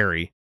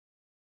Kerry.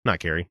 Not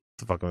Kerry. What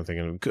the fuck am I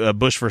thinking of?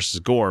 Bush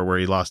versus Gore, where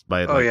he lost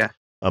by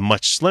a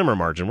much slimmer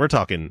margin. We're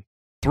talking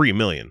 3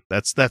 million.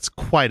 That's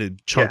quite a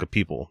chunk of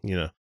people, you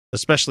know,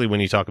 especially when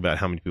you talk about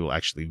how many people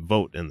actually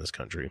vote in this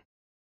country.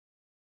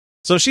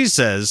 So she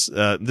says,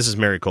 this is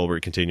Mary Colbert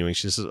continuing.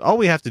 She says, all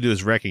we have to do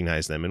is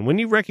recognize them. And when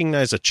you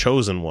recognize a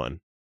chosen one,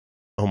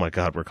 oh my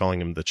God, we're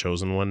calling him the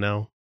chosen one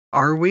now.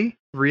 Are we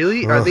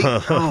really? Are they?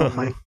 Oh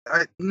my!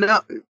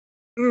 No.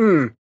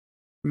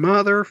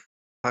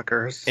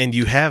 Motherfuckers. And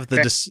you have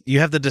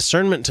the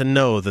discernment to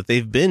know that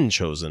they've been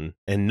chosen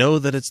and know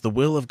that it's the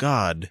will of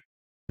God,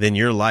 then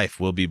your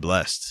life will be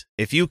blessed.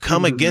 If you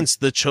come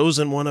against the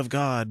chosen one of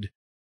God,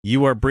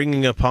 you are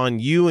bringing upon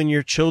you and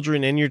your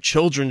children and your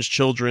children's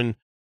children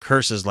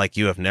curses like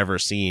you have never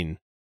seen.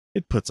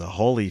 It puts a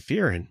holy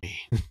fear in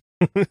me.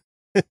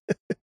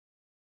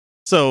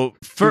 So,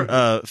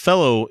 for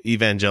fellow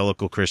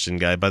evangelical Christian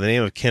guy by the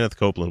name of Kenneth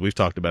Copeland, we've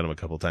talked about him a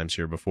couple times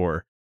here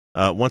before,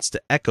 wants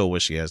to echo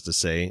what she has to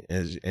say,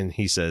 and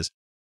he says,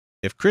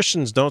 if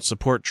Christians don't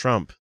support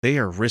Trump, they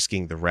are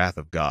risking the wrath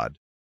of God.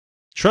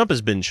 Trump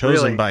has been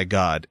chosen by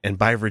God, and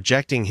by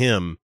rejecting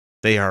him,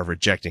 they are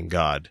rejecting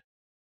God.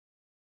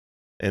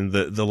 And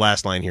the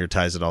last line here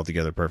ties it all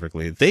together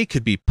perfectly. They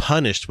could be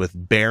punished with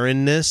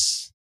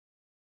barrenness,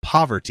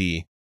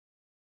 poverty,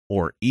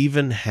 or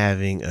even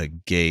having a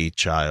gay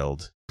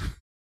child.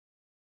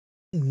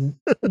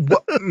 What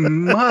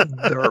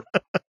motherfucker?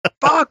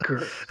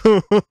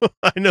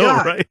 I know,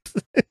 God, right?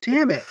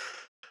 Damn it!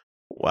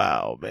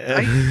 Wow,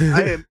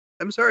 man.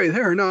 I'm sorry.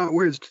 There are not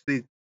words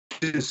to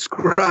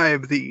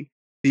describe the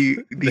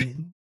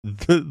seething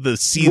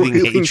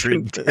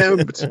hatred,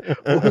 contempt.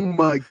 Oh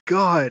my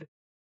God!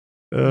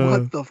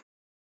 What the?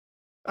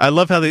 I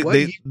love how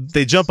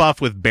they jump off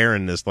with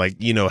barrenness, like,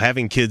 you know,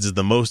 having kids is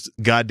the most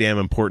goddamn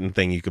important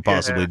thing you could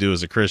possibly do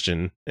as a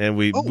Christian. And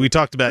we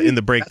talked about in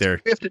the break there.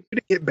 What we have to do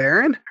to get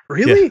barren?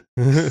 Really?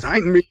 Yeah.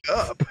 Sign me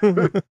up.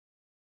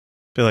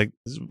 Feel like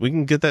we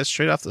can get that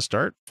straight off the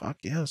start. Fuck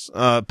yes.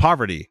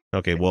 Poverty.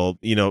 Okay, well,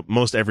 you know,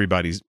 most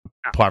everybody's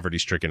poverty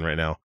stricken right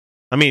now.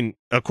 I mean,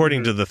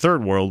 according to the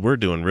third world, we're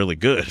doing really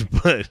good,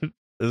 but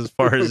as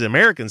far as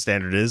American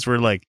standard is, we're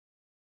like,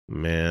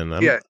 man,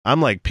 I'm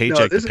like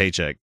paycheck to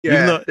paycheck.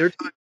 Yeah,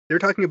 they're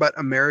talking about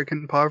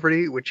American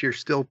poverty, which you're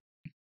still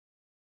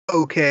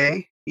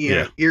okay.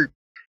 You know,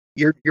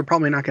 you're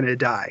probably not going to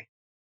die.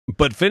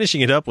 But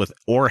finishing it up with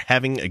or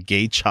having a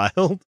gay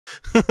child.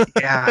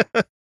 Yeah.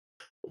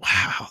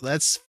 Wow,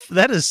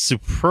 that is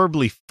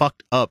superbly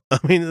fucked up. I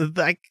mean,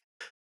 like,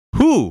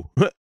 who?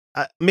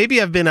 Maybe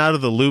I've been out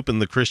of the loop in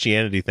the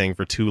Christianity thing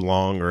for too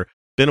long, or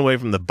been away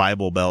from the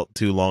Bible Belt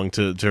too long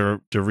to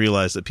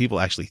realize that people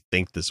actually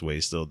think this way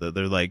still. That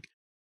they're like,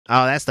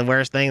 oh, that's the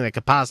worst thing that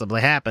could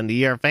possibly happen to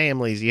your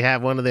families. You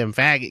have one of them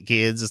faggot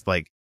kids. It's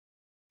like,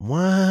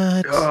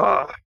 what?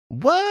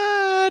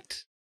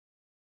 What?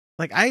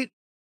 Like,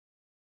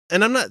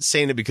 and I'm not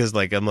saying it because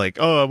like I'm like,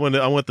 oh,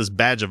 I want this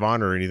badge of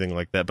honor or anything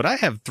like that. But I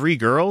have 3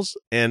 girls,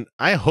 and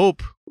I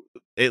hope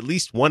at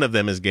least one of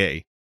them is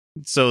gay,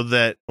 so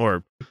that,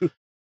 or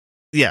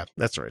yeah,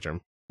 that's the right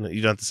term.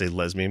 You don't have to say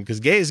lesbian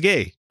because gay is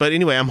gay. But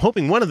anyway, I'm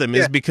hoping one of them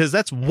is, because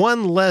that's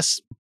one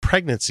less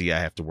pregnancy I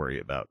have to worry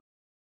about.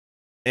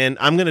 And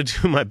I'm gonna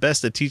do my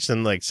best to teach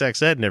them like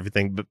sex ed and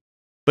everything.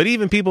 But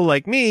even people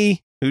like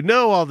me who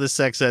know all this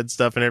sex ed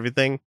stuff and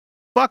everything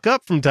fuck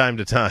up from time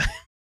to time,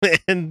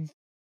 and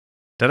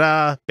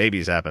ta-da,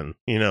 babies happen,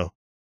 you know.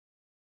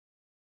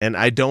 And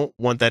I don't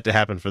want that to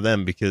happen for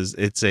them, because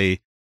it's a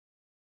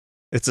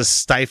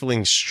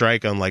stifling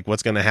strike on like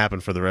what's going to happen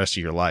for the rest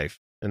of your life.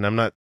 And I'm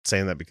not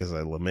saying that because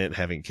I lament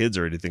having kids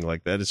or anything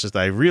like that. It's just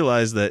I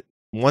realize that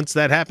once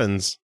that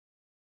happens,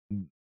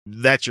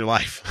 that's your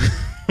life.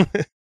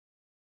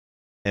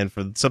 And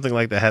for something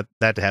like that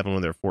to happen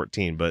when they're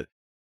 14, but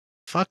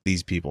fuck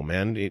these people,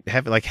 man.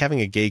 Having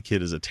a gay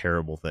kid is a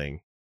terrible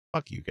thing.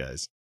 Fuck you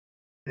guys.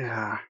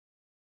 Yeah.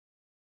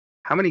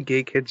 How many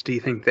gay kids do you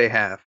think they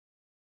have?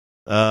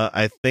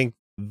 I think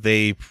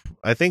the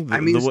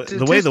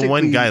way the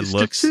one guy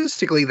looks,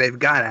 statistically, they've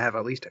got to have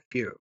at least a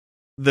few.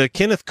 The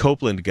Kenneth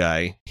Copeland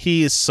guy,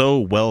 he is so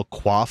well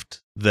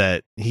coiffed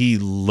that he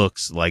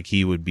looks like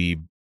he would date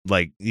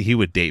Barry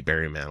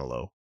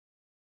Manilow.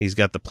 He's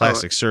got the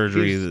plastic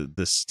surgery,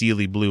 the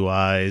steely blue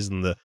eyes,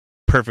 and the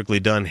perfectly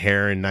done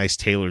hair and nice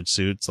tailored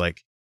suits.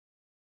 Like,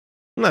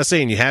 I'm not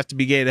saying you have to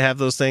be gay to have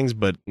those things,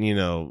 but you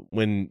know,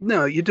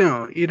 no, you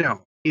don't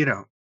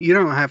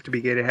have to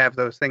be gay to have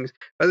those things.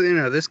 But you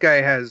know, this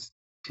guy's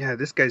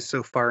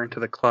so far into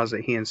the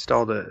closet, he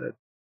installed a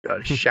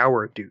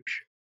shower douche.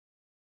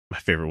 My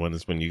favorite one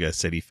is when you guys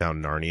said he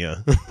found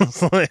Narnia.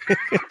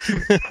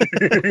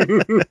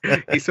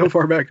 He's so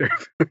far back there.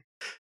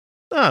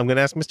 I'm going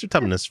to ask Mr.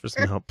 Tumnus for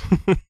some help.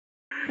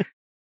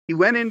 He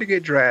went in to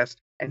get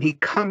dressed, and he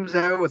comes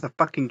out with a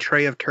fucking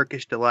tray of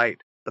Turkish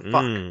Delight. The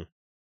fuck?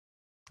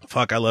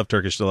 Fuck, I love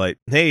Turkish Delight.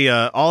 Hey,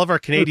 all of our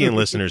Canadian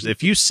listeners,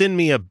 if you send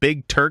me a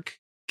Big Turk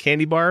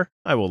candy bar,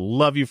 I will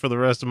love you for the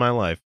rest of my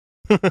life.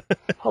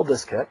 Hold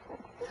this, Kurt.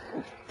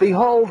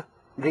 Behold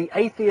the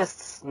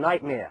atheist's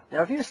nightmare.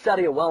 Now, if you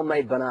study a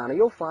well-made banana,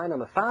 you'll find on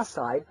the far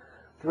side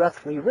there are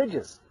 3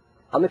 ridges.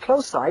 On the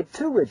close side,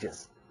 2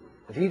 ridges.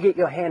 If you get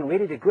your hand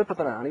ready to grip a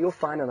banana, you'll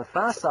find on the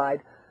far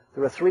side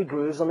there are 3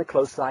 grooves, on the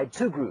close side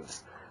 2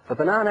 grooves. The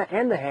banana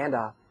and the hand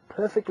are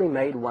perfectly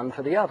made one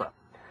for the other.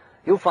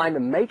 You'll find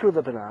the maker of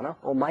the banana,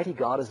 Almighty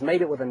God, has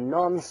made it with a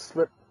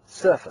non-slip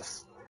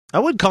surface. I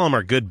would call him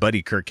our good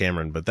buddy Kirk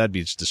Cameron, but that'd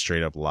be just a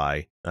straight up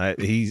lie.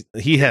 He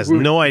has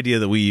no idea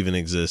that we even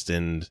exist,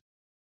 and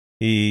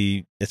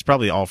it's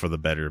probably all for the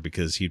better,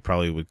 because he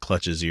probably would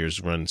clutch his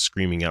ears, run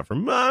screaming out for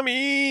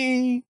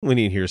 "Mommy" when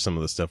he'd hear some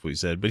of the stuff we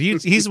said. But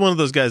he's one of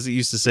those guys that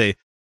used to say,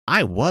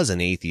 "I was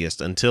an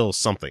atheist until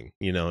something,"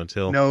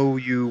 until. No,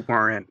 you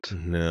weren't.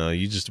 No,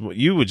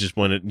 you would just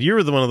want to.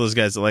 You're the one of those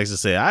guys that likes to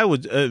say,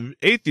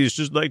 atheists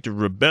just like to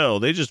rebel.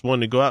 They just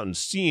want to go out and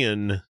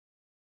sin.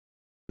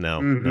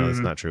 No, no, that's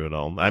not true at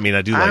all. I mean,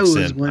 I do like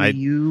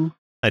sin.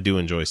 I do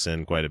enjoy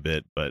sin quite a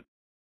bit, but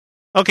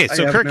okay.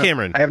 So Kirk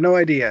Cameron, I have no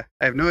idea.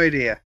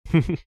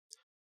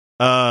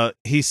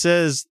 He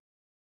says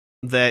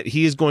that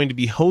he is going to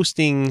be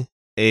hosting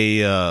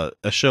a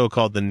show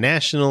called the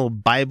National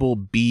Bible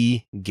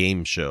Bee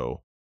Game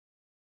Show,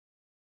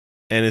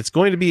 and it's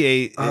going to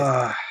be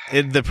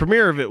the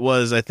premiere of it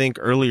was, I think,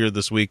 earlier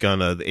this week on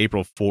the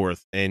April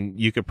 4th, and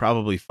you could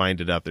probably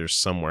find it out there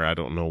somewhere. I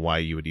don't know why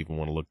you would even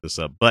want to look this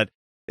up, but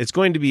it's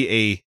going to be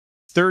a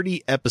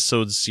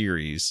 30-episode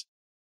series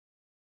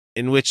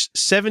in which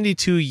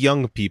 72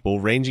 young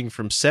people ranging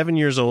from 7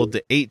 years old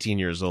to 18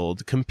 years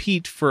old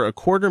compete for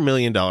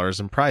 $250,000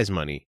 in prize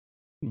money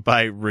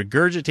by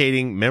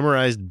regurgitating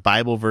memorized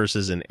Bible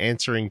verses and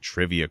answering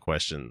trivia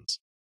questions.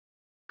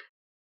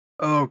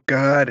 Oh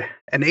God,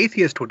 an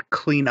atheist would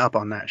clean up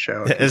on that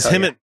show. As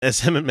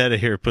Hemant Meta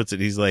here puts it,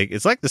 he's like,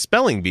 it's like the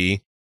spelling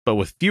bee, but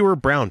with fewer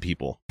brown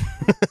people.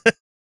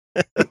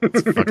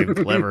 That's fucking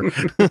clever.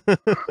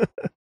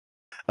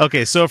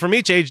 Okay, so from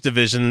each age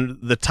division,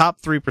 the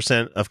top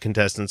 3% of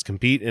contestants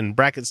compete in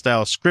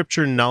bracket-style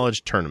scripture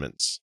knowledge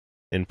tournaments.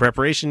 In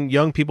preparation,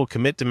 young people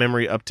commit to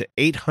memory up to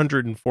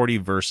 840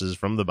 verses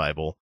from the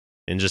Bible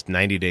in just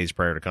 90 days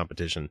prior to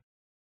competition.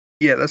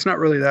 Yeah, that's not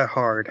really that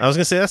hard. I was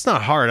going to say, that's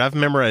not hard. I've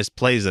memorized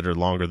plays that are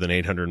longer than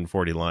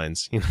 840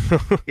 lines. You know?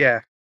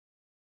 Yeah.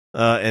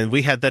 And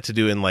we had that to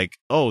do in like,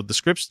 oh, the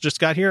scripts just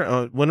got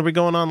here. When are we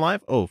going on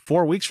live? Oh,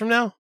 4 weeks from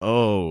now?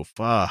 Oh,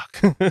 fuck.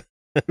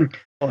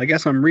 Well, I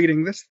guess I'm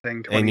reading this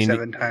thing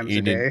 27 times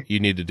a day. You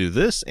need to do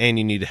this, and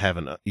you need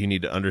to you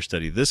need to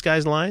understudy this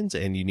guy's lines,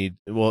 and you need,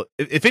 well,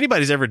 if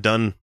anybody's ever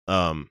done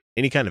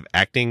any kind of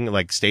acting,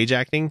 like stage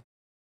acting,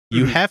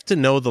 you have to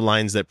know the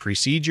lines that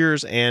precede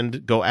yours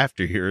and go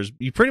after yours.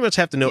 You pretty much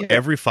have to know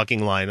every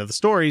fucking line of the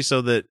story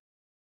so that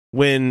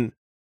when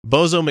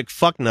Bozo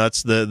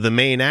McFucknuts, the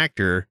main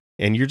actor,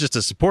 and you're just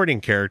a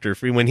supporting character,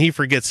 when he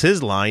forgets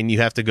his line,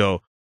 you have to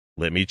go,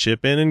 let me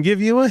chip in and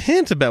give you a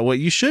hint about what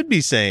you should be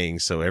saying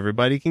so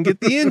everybody can get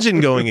the engine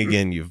going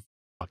again, you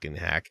fucking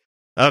hack.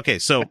 Okay,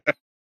 so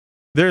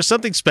there's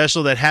something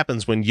special that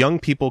happens when young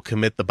people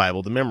commit the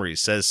Bible to memory,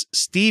 says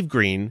Steve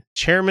Green,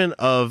 chairman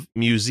of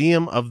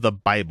Museum of the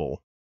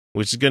Bible,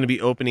 which is going to be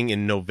opening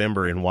in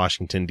November in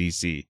Washington,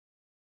 D.C.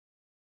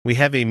 We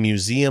have a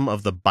Museum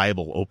of the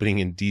Bible opening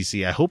in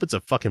D.C. I hope it's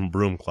a fucking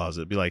broom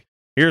closet. It'd be like,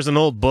 here's an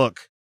old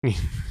book.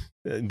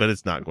 But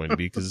it's not going to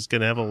be, because it's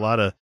going to have a lot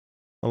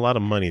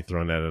of money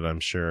thrown at it, I'm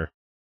sure.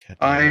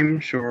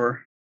 I'm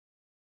sure.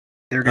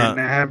 They're going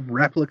to have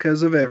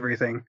replicas of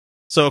everything.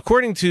 So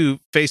according to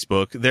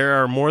Facebook, there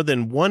are more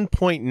than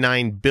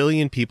 1.9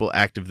 billion people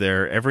active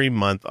there every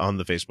month on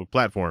the Facebook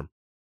platform.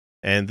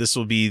 And this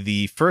will be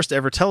the first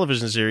ever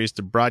television series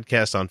to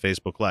broadcast on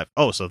Facebook Live.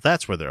 Oh, so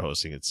that's where they're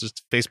hosting it. It's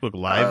just Facebook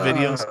Live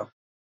videos.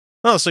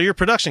 Oh, so your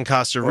production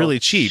costs are really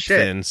cheap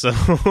then. So,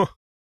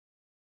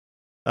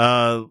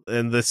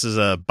 and this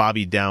is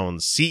Bobby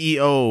Downs,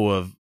 CEO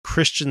of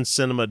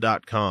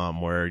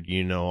ChristianCinema.com, where,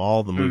 you know,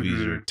 all the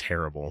movies are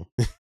terrible.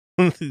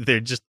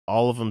 They're just,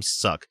 all of them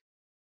suck.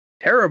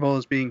 Terrible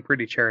is being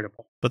pretty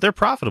charitable, but they're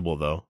profitable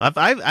though.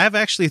 I've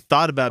actually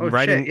thought about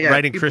writing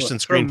Christian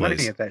screenplays.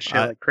 Money at that shit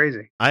like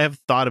crazy. I have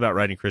thought about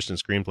writing Christian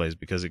screenplays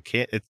because it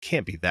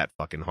can't be that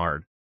fucking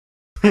hard.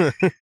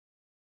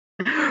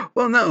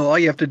 Well, no, all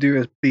you have to do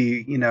is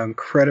be, you know,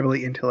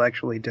 incredibly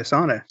intellectually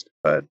dishonest.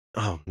 But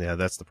oh yeah,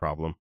 that's the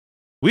problem.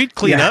 We'd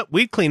clean up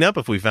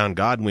if we found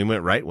God and we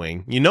went right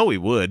wing. You know we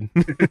would.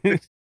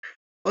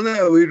 Well,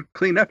 no, we'd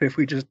clean up if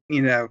we just,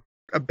 you know,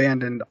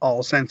 abandoned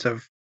all sense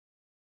of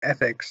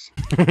ethics.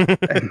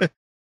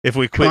 If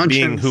we quit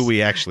being who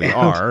we actually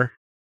are.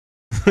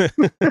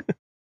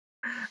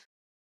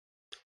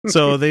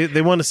 So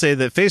they want to say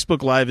that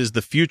Facebook Live is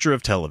the future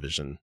of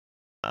television.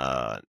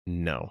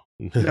 No.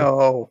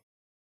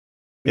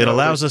 It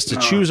allows us to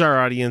choose our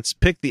audience,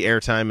 pick the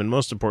airtime, and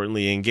most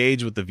importantly,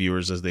 engage with the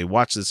viewers as they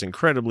watch this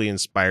incredibly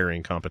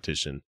inspiring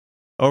competition.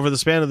 Over the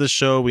span of this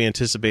show, we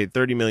anticipate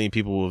 30 million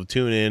people will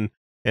tune in,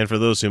 and for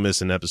those who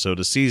miss an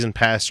episode, a season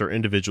pass or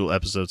individual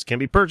episodes can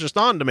be purchased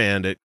on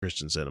demand at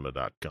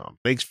ChristianCinema.com.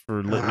 Thanks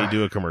for letting me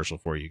do a commercial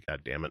for you,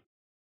 goddammit.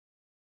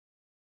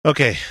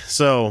 Okay,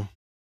 so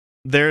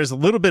there's a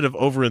little bit of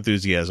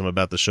overenthusiasm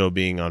about the show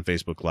being on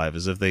Facebook Live,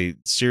 as if they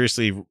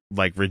seriously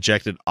like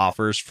rejected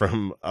offers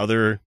from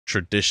other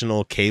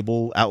traditional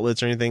cable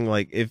outlets or anything.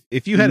 Like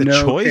if you had a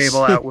choice,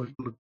 cable outlet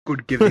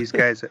would give these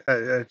guys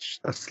a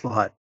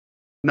slot.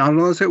 Not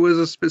unless it was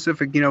a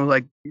specific, you know,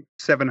 like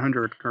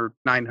 700 or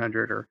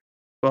 900 or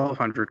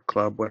 1200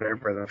 club,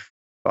 whatever the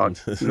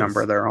fuck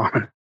number they're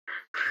on.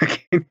 I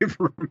can't even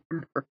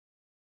remember.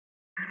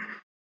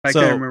 I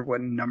can't remember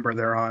what number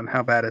they're on.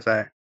 How bad is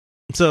that?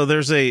 So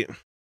there's a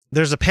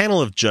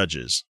panel of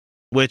judges,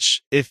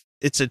 which if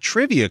it's a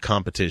trivia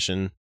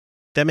competition,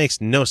 that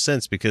makes no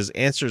sense because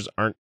answers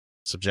aren't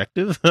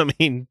subjective. I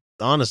mean,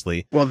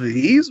 honestly. Well,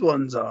 these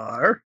ones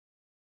are.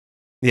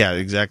 Yeah,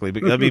 exactly.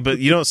 But, I mean, but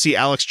you don't see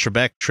Alex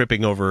Trebek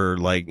tripping over,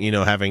 like, you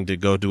know, having to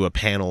go do a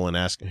panel and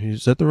ask,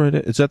 is that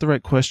the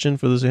right question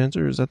for this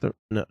answer? Is that the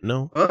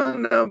no?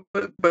 No,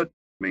 but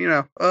you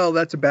know,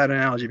 that's a bad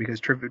analogy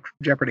because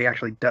Jeopardy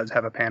actually does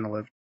have a panel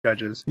of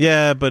judges.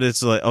 Yeah, but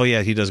it's like, oh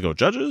yeah, he does go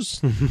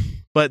judges,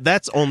 but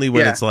that's only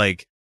when it's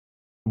like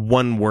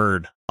one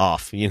word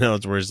off. You know,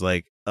 it's where it's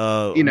like,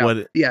 you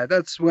know, yeah,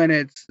 that's when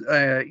it's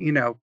you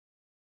know,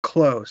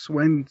 close,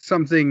 when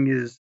something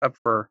is up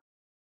for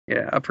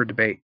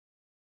debate,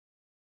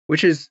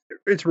 which is,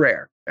 it's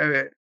rare.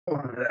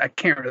 I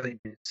can't really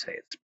say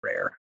it's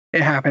rare.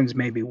 It happens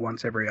maybe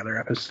once every other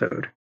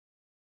episode.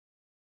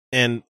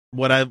 And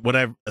what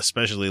I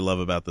especially love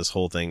about this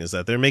whole thing is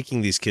that they're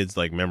making these kids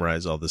like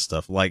memorize all this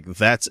stuff. Like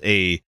that's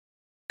a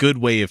good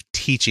way of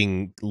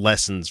teaching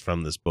lessons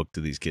from this book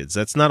to these kids.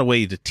 That's not a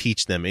way to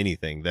teach them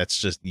anything. That's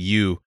just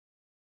you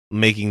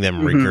making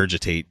them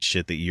regurgitate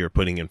shit that you're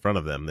putting in front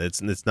of them.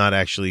 It's not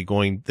actually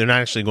going. They're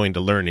not actually going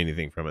to learn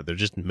anything from it. They're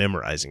just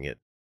memorizing it.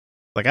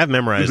 Like I've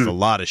memorized a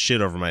lot of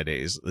shit over my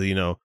days. You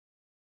know,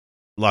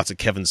 lots of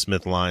Kevin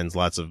Smith lines,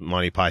 lots of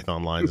Monty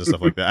Python lines and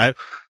stuff like that.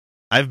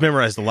 I've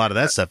memorized a lot of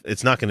that stuff.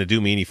 It's not going to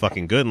do me any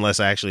fucking good unless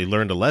I actually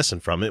learned a lesson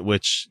from it,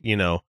 which, you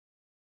know,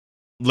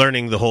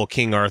 learning the whole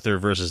King Arthur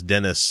versus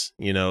Dennis,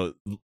 you know,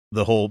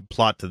 the whole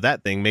plot to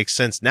that thing makes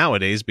sense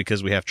nowadays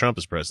because we have Trump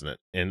as president.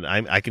 And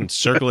I can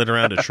circle it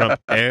around to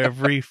Trump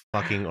every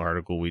fucking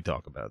article we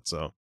talk about.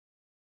 So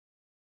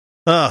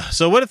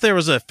what if there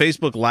was a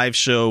Facebook live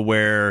show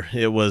where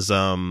it was,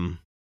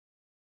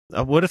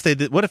 what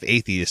if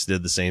atheists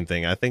did the same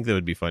thing? I think that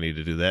would be funny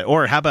to do that.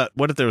 Or how about,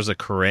 what if there was a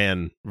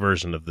Quran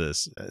version of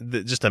this?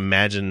 Just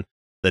imagine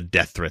the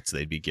death threats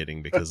they'd be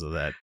getting because of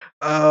that.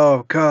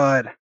 Oh,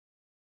 God.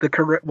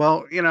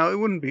 Well, you know, it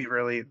wouldn't be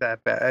really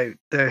that bad.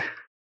 The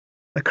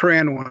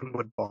Quran one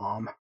would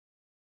bomb.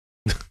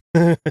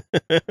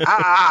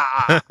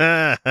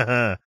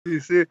 You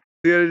see what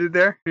I did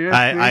there? Yeah,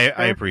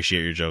 I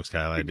appreciate your jokes,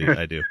 Kyle. I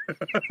do.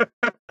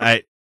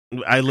 I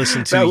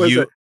listened to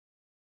you.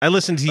 I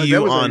listened to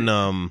you on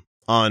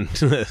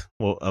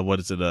well, what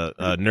is it?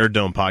 Nerd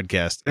Dome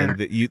podcast, and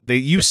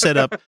you set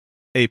up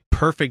a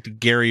perfect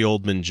Gary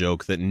Oldman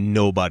joke that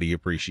nobody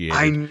appreciated.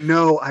 I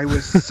know. I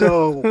was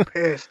so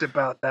pissed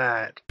about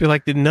that. Be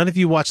like, did none of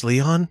you watch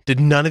Leon? Did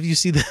none of you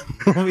see that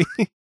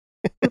movie?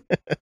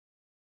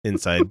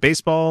 Inside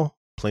baseball,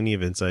 plenty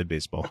of inside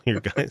baseball here,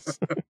 guys.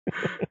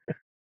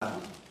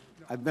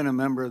 I've been a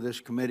member of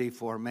this committee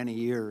for many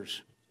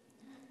years,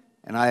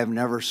 and I have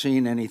never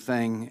seen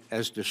anything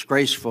as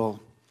disgraceful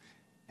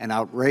and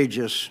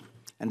outrageous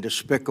and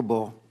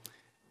despicable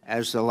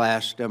as the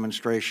last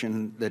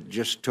demonstration that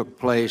just took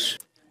place.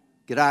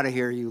 Get out of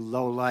here, you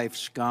low-life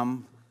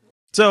scum.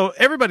 So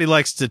everybody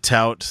likes to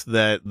tout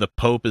that the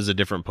Pope is a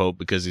different Pope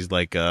because he's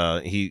like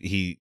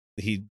he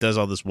does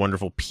all this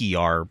wonderful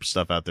PR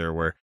stuff out there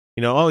where,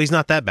 you know, oh, he's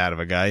not that bad of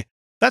a guy.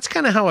 That's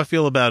kind of how I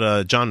feel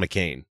about John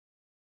McCain.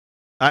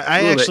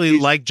 I actually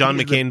liked John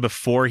McCain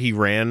before he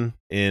ran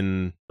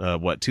in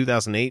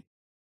 2008?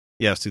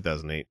 Yeah, it was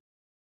 2008.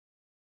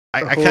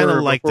 I kind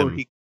of liked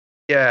him.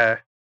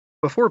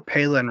 Before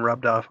Palin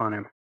rubbed off on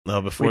him.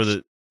 No,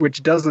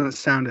 which doesn't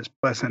sound as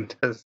pleasant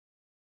as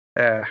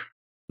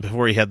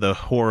before he had the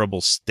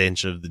horrible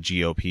stench of the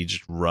GOP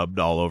just rubbed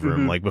all over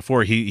him. Like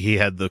before he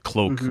had the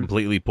cloak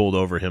completely pulled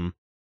over him,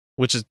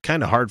 which is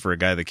kind of hard for a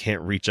guy that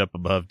can't reach up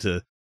above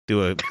to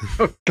do a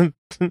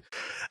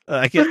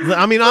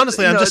I mean,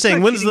 honestly, I'm just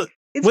saying,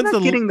 it's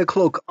not getting the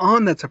cloak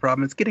on that's a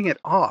problem. It's getting it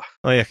off.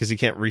 Oh yeah, because he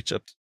can't reach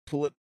up to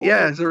pull it.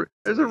 Yeah,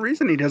 there's a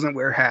reason he doesn't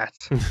wear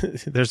hats.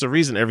 There's a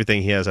reason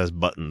everything he has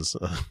buttons.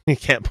 He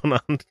can't put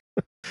on.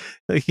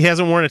 He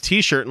hasn't worn a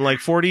T-shirt in like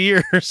 40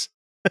 years.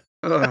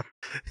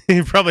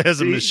 He probably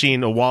has a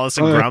Wallace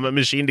and Gromit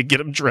machine to get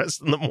him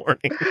dressed in the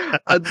morning.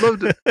 I'd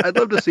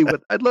love to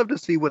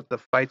see what the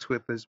fights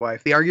with his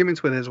wife, the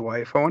arguments with his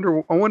wife. I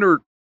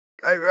wonder.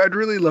 I'd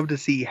really love to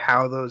see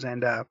how those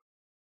end up.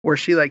 Where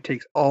she like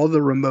takes all the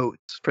remotes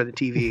for the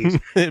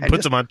TVs and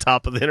puts them on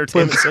top of the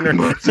entertainment center.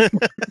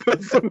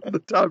 Puts them on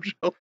the top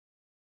shelf.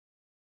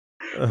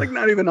 Like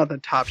not even on the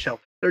top shelf.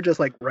 They're just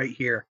like right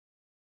here.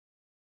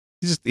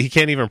 He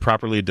can't even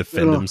properly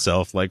defend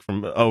himself, like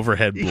from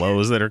overhead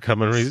blows that are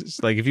coming.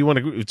 He's like, if you want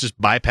to just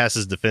bypass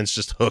his defense,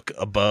 just hook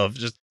above,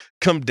 just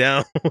come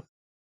down.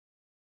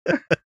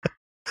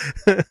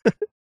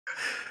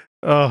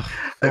 Oh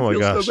my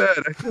gosh! So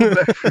bad. I feel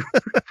bad.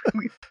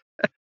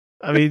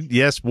 I mean,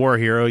 yes, war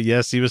hero.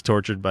 Yes, he was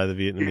tortured by the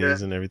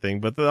Vietnamese and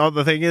everything. But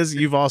the thing is,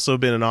 you've also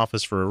been in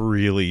office for a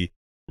really,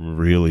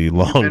 really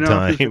long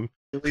time.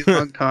 Really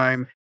long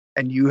time,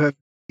 and you have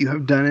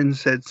done and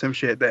said some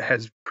shit that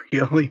has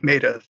really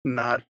made us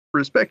not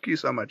respect you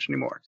so much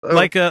anymore. So,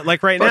 like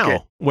right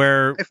now,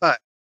 where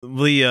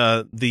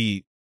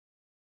the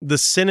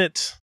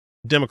Senate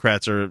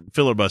Democrats are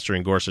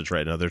filibustering Gorsuch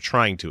right now. They're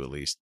trying to, at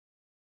least.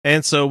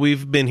 And so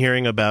we've been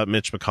hearing about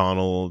Mitch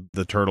McConnell,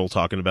 the turtle,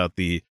 talking about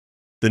the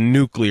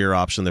nuclear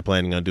option they're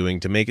planning on doing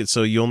to make it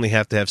so you only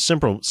have to have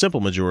simple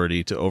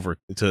majority to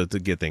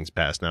get things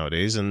passed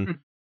nowadays, and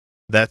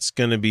that's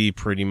going to be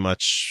pretty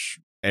much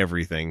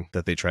everything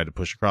that they try to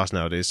push across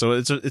nowadays. So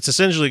it's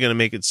essentially going to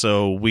make it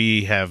so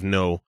we have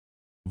no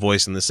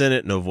voice in the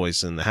Senate, no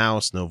voice in the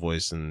House, no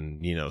voice in,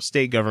 you know,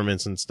 state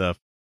governments and stuff.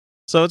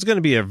 So it's going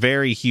to be a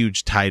very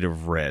huge tide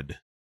of red.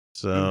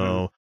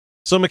 So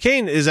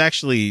McCain is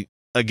actually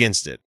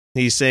against it.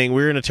 He's saying,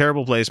 we're in a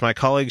terrible place. My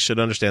colleagues should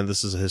understand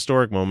this is a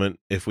historic moment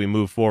if we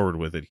move forward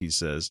with it, he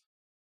says.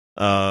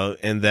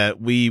 And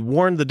that we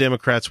warned the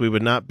Democrats we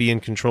would not be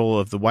in control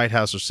of the White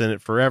House or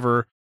Senate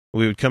forever.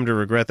 We would come to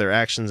regret their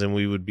actions, and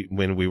we would be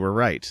when we were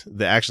right.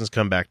 The actions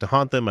come back to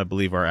haunt them. I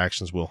believe our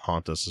actions will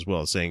haunt us as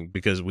well, saying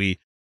because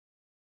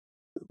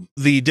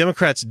the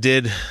Democrats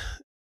did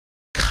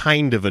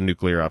kind of a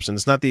nuclear option.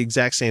 It's not the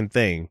exact same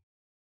thing,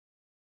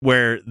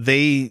 where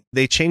they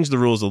changed the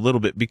rules a little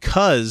bit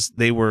because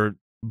they were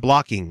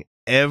blocking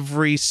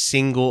every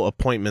single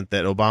appointment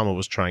that Obama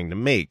was trying to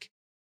make.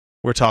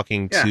 We're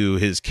talking to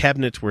his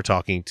cabinet. We're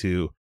talking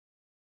to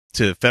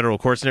federal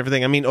courts and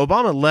everything. I mean,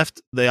 Obama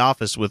left the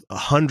office with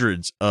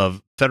hundreds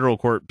of federal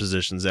court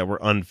positions that were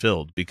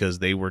unfilled because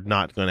they were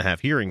not going to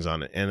have hearings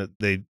on it. And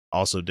they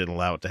also didn't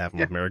allow it to happen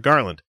with Merrick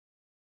Garland.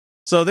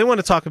 So they want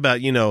to talk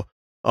about,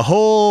 a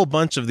whole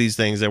bunch of these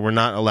things that were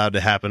not allowed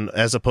to happen,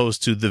 as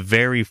opposed to the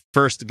very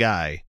first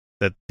guy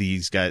that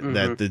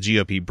that the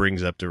GOP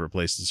brings up to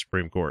replace the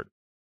Supreme Court.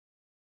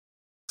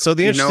 So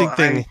the interesting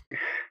thing,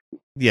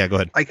 yeah, go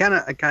ahead. I kind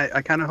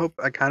of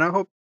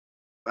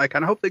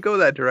hope they go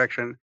that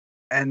direction,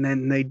 and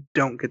then they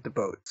don't get the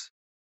votes.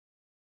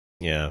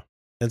 Yeah,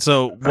 and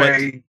so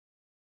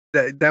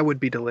that would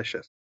be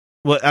delicious.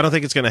 Well, I don't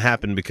think it's going to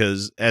happen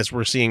because, as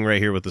we're seeing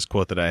right here with this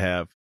quote that I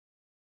have,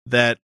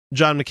 that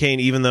John McCain,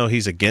 even though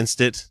he's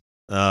against it,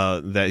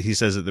 that he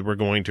says that we're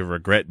going to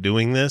regret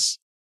doing this,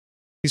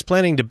 he's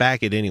planning to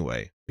back it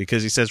anyway,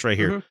 because he says right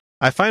here,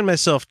 I find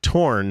myself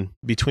torn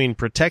between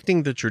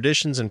protecting the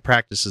traditions and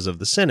practices of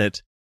the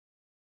Senate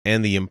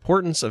and the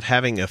importance of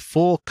having a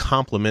full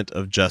complement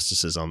of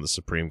justices on the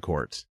Supreme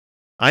Court.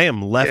 I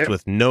am left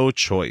with no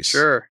choice.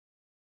 Sure.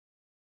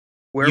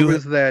 Where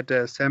was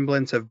that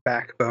semblance of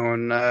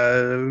backbone?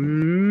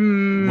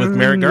 With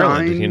Merrick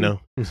Garland,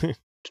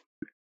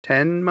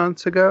 10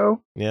 months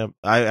ago? Yeah,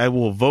 I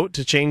will vote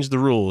to change the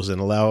rules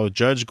and allow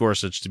Judge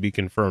Gorsuch to be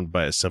confirmed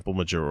by a simple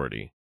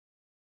majority.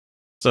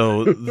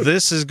 So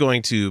this is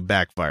going to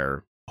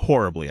backfire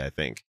horribly, I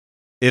think.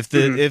 If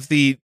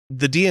the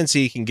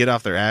DNC can get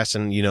off their ass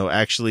and,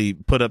 actually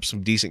put up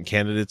some decent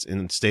candidates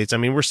in states. I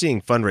mean, we're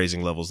seeing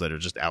fundraising levels that are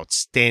just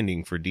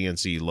outstanding for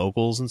DNC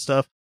locals and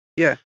stuff.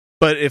 Yeah.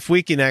 But if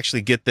we can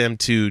actually get them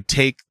to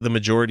take the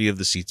majority of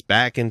the seats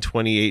back in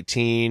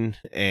 2018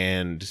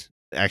 and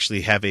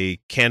actually have a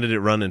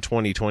candidate run in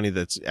 2020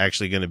 that's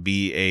actually going to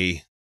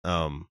be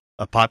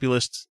a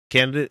populist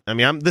candidate. I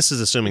mean, this is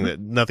assuming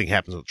that nothing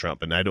happens with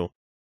Trump, and I don't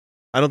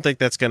think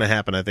that's going to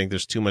happen. I think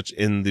there's too much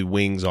in the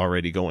wings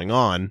already going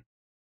on,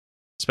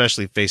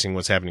 especially facing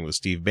what's happening with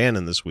Steve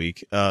Bannon this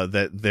week,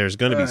 that there's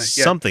going to be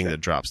something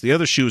that drops. The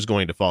other shoe is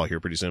going to fall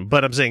here pretty soon.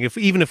 But I'm saying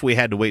even if we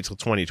had to wait till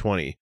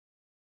 2020,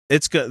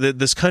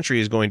 this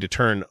country is going to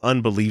turn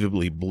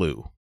unbelievably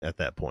blue at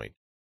that point.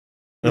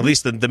 At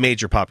least the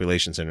major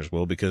population centers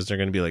will, because they're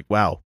going to be like,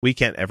 wow, we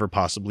can't ever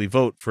possibly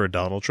vote for a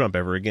Donald Trump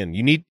ever again.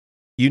 You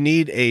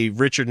need a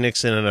Richard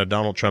Nixon and a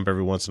Donald Trump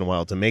every once in a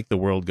while to make the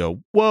world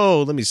go,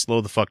 whoa, let me slow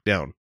the fuck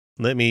down.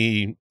 Let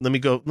me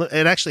go.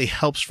 It actually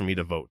helps for me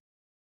to vote,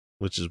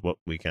 which is what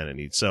we kind of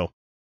need. So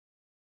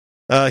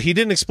he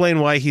didn't explain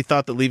why he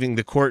thought that leaving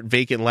the court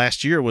vacant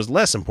last year was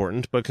less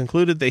important, but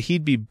concluded that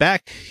he'd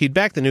back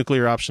the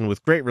nuclear option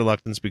with great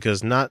reluctance,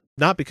 because not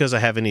because I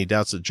have any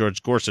doubts that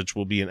George Gorsuch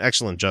will be an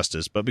excellent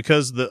justice, but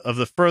because of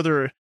the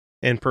further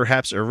and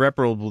perhaps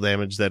irreparable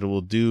damage that it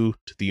will do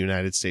to the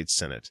United States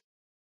Senate.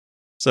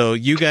 So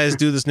you guys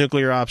do this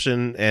nuclear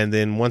option, and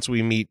then once we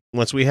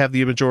have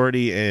the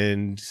majority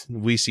and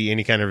we see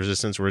any kind of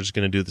resistance, we're just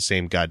going to do the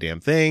same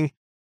goddamn thing.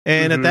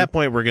 And at that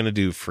point, we're going to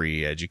do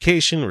free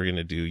education. We're going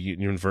to do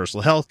universal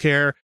health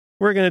care.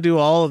 We're going to do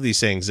all of these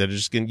things that are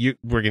just we're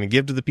going to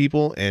give to the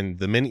people. And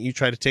the minute you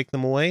try to take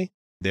them away,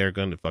 they're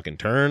going to fucking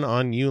turn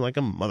on you like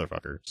a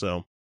motherfucker.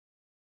 So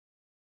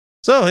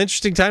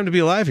interesting time to be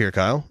alive here,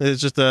 Kyle. It's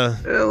just a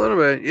little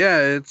bit. Yeah,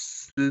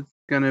 it's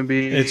going to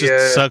be. It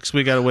just sucks.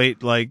 We got to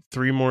wait like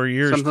 3 more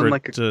years for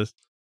it to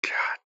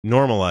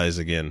normalize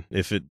again.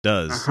 If it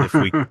does,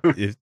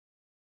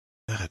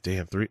 God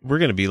damn, we're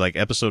going to be like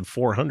episode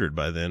 400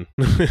 by then.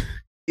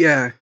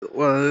 Yeah,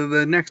 well,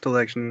 the next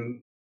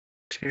election,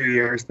 2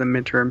 years, the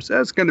midterms,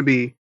 that's going to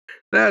be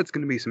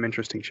some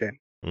interesting shit.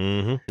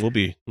 We'll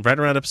be right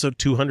around episode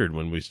 200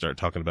 when we start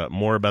talking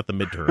more about the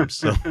midterms.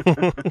 So,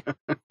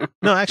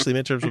 no, actually,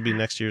 midterms will be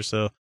next year,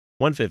 so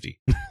 150.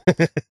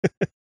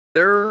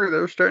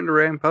 They're starting to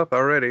ramp up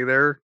already.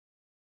 They're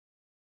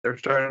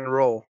starting to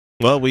roll.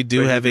 Well, we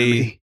do have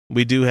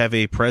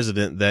a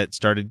president that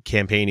started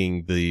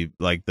campaigning the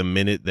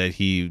minute that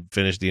he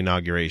finished the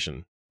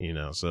inauguration,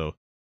 so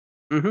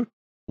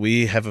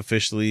we have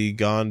officially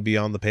gone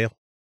beyond the pale,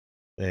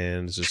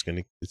 and it's just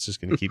gonna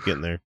keep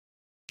getting there.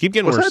 Keep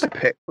getting worse. Was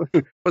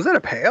that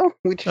a pail?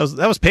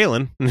 That was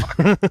Palin.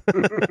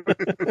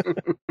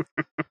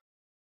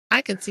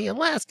 I can see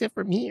Alaska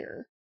from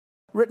here.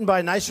 Written by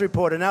a nice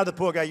reporter. Now the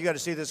poor guy, you got to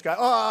see this guy.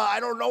 Oh, I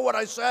don't know what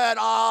I said.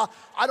 I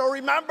don't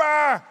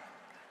remember.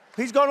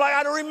 He's going like,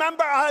 I don't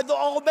remember.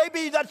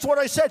 Maybe that's what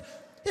I said.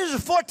 This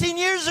is 14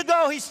 years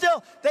ago.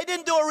 They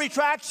didn't do a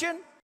retraction.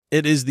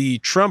 It is the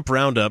Trump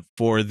roundup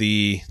for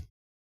the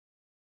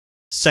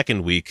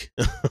second week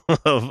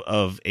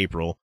of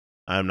April.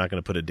 I'm not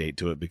going to put a date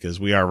to it because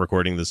we are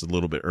recording this a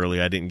little bit early.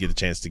 I didn't get a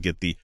chance to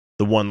get the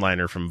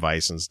one-liner from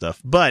Vice and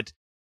stuff, but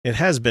it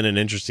has been an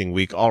interesting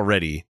week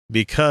already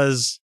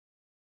because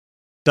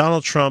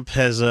Donald Trump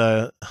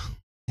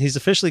he's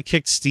officially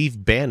kicked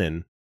Steve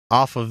Bannon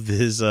off of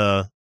his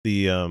what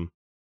the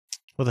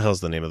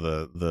hell's the name of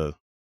the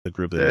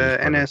group? The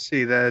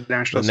NSC, the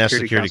National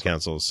Security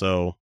Council.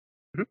 So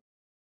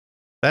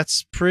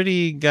That's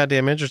pretty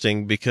goddamn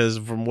interesting, because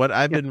from what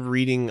I've been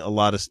reading a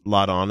lot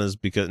on is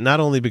because not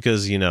only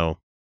because,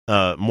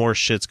 more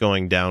shit's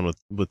going down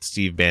with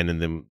Steve Bannon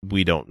than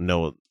we don't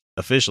know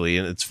officially.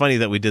 And it's funny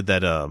that we did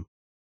that.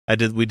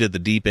 We did the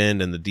deep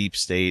end and the deep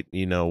state,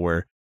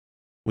 where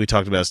we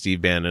talked about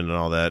Steve Bannon and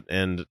all that.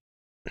 And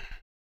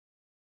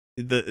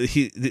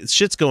the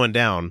shit's going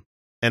down.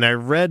 And I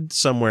read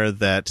somewhere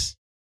that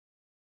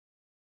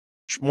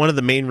one of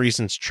the main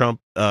reasons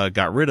Trump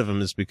got rid of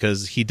him is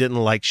because he didn't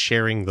like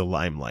sharing the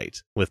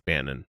limelight with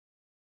Bannon.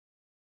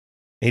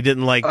 He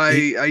didn't like.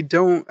 I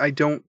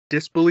don't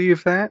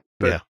disbelieve that.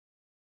 But, yeah.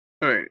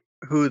 All right.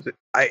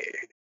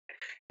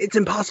 It's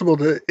impossible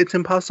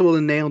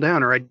to nail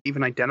down or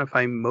even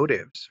identify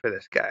motives for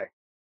this guy.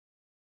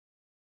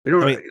 We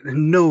don't.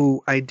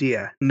 No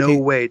idea. No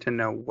way to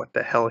know what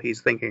the hell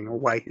he's thinking or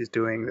why he's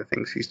doing the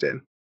things he's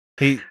doing.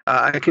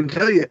 I can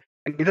tell you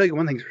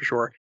one thing's for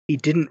sure. He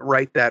didn't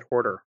write that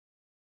order.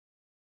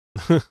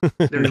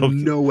 There's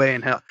no way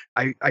in hell.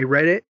 I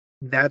read it.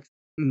 That's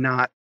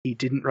not. He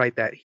didn't write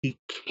that. He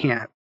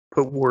can't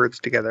put words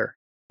together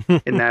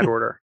in that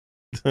order.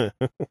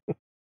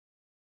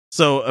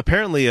 So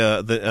apparently,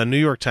 a New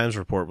York Times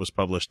report was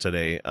published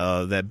today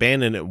that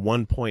Bannon at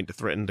one point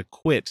threatened to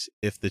quit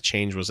if the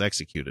change was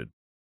executed.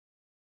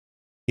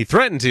 He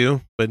threatened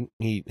to, but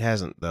he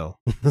hasn't, though.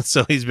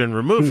 So he's been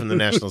removed from the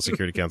National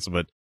Security Council,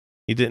 but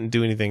he didn't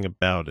do anything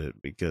about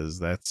it because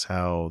that's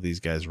how these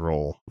guys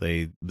roll.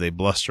 They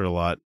bluster a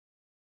lot.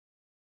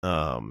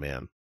 Oh,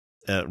 man.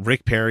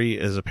 Rick Perry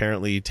is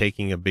apparently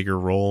taking a bigger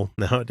role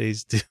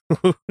nowadays, too.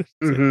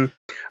 Mm-hmm.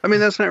 I mean,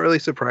 that's not really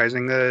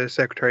surprising. The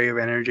Secretary of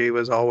Energy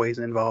was always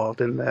involved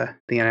in the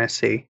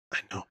NSC. I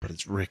know, but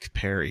it's Rick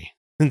Perry.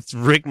 It's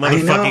Rick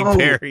motherfucking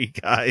Perry,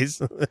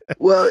 guys.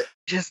 Well,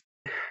 just...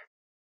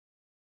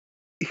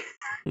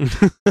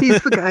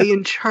 He's the guy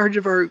in charge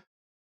of our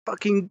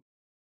fucking...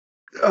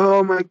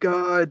 Oh, my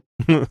God.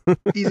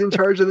 He's in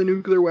charge of the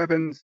nuclear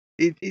weapons.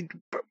 He's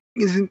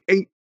in...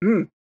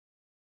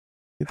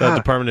 You thought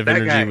Department of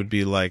Energy would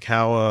be like,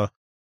 how,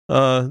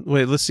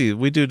 wait, let's see.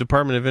 We do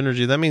Department of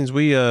Energy. That means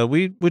we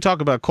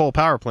talk about coal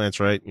power plants,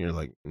 right? And you're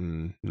like,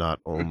 not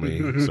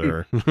only,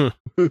 sir.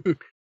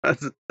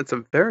 That's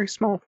a very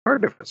small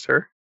part of it,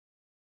 sir.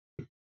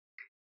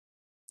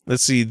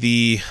 Let's see.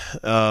 The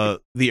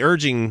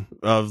urging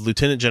of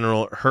Lieutenant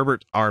General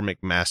Herbert R.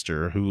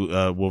 McMaster, who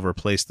will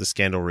replace the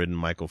scandal-ridden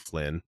Michael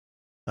Flynn.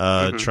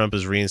 Trump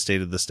has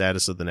reinstated the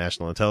status of the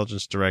National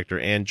Intelligence Director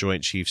and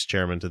Joint Chiefs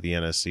Chairman to the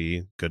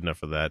NSC. Good enough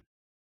for that.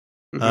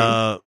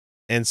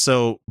 And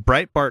so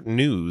Breitbart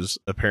News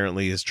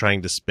apparently is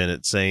trying to spin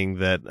it, saying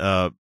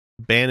that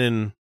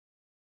Bannon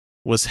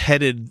was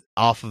headed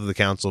off of the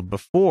council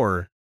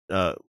before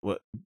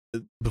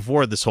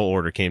this whole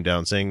order came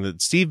down, saying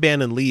that Steve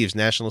Bannon leaves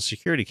National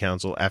Security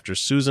Council after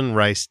Susan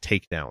Rice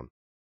takedown.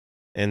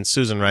 And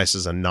Susan Rice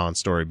is a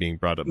non-story being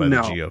brought up by the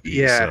GOP.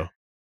 Yeah.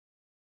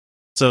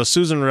 So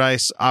Susan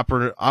Rice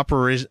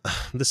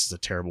this is a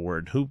terrible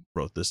word. Who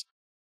wrote this?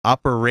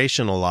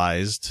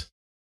 Operationalized.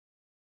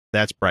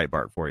 That's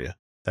Breitbart for you.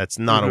 That's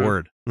not a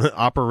word.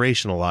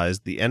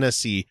 Operationalized the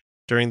NSC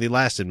during the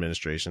last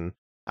administration.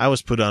 I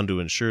was put on to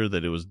ensure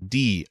that it was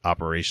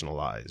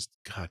de-operationalized.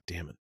 God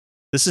damn it.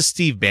 This is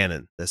Steve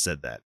Bannon that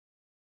said that.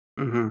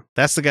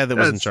 That's the guy that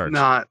was in charge.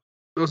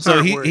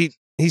 So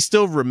he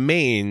still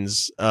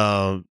remains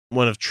one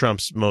of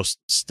Trump's most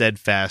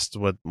steadfast.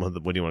 What do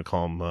you want to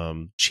call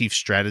him? Chief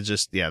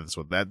strategist. Yeah,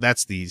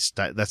 that's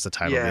the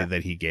title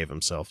that he gave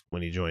himself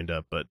when he joined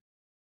up. But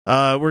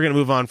we're gonna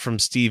move on from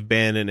Steve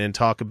Bannon and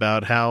talk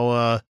about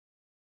how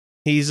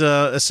he's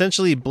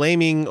essentially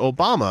blaming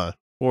Obama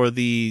for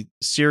the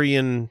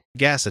Syrian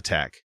gas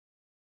attack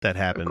that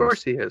happened. Of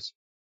course he is.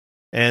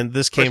 And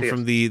this came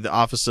from the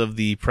office of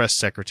the press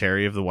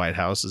secretary of the White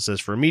House. It says,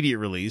 for immediate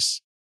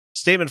release.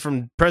 Statement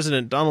from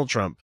President Donald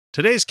Trump.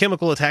 Today's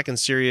chemical attack in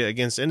Syria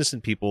against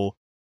innocent people,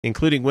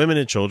 including women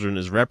and children,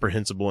 is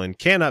reprehensible and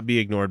cannot be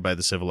ignored by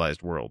the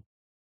civilized world.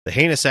 The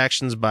heinous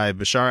actions by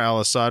Bashar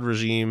al-Assad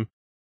regime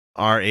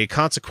are a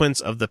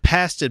consequence of the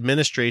past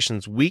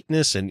administration's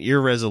weakness and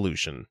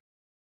irresolution.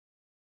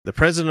 The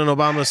President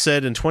Obama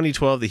said in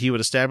 2012 that he would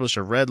establish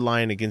a red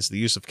line against the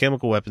use of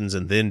chemical weapons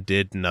and then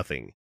did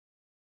nothing.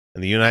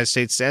 And the United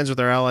States stands with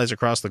our allies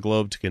across the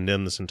globe to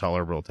condemn this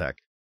intolerable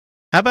attack.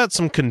 How about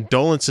some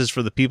condolences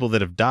for the people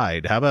that have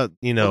died? How about,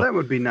 Well, that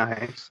would be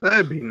nice.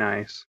 That'd be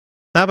nice.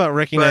 How about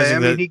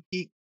recognizing that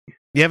you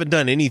haven't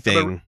done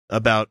anything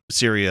about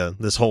Syria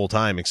this whole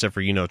time except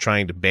for,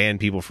 trying to ban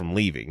people from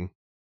leaving?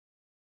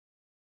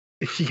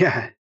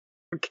 Yeah.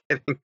 I'm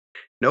kidding.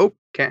 Nope.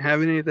 Can't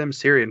have any of them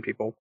Syrian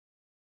people.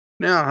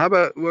 Now, how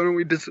about, why don't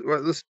we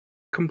let's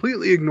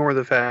completely ignore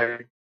the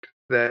fact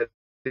that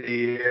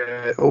the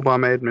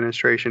Obama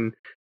administration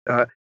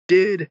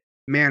did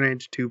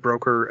manage to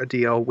broker a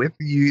deal with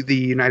the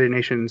United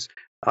Nations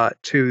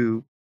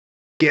to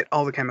get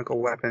all the chemical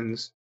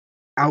weapons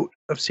out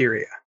of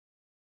Syria.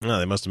 No,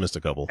 they must have missed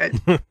a couple.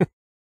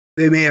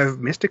 They may have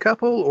missed a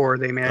couple, or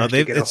they managed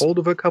to get a hold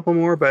of a couple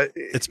more. But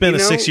it's been a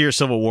 6-year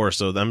civil war,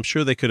 so I'm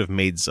sure they could have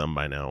made some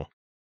by now.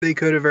 They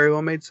could have very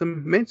well made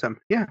some,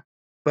 yeah.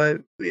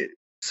 But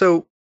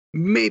so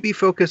maybe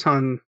focus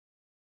on.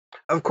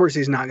 Of course,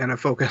 he's not going to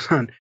focus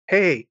on.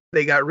 Hey,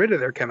 they got rid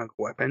of their chemical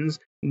weapons.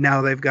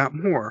 Now they've got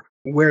more.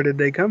 Where did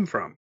they come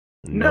from?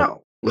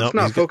 No, let's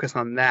not focus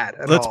on that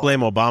at all. Let's blame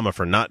Obama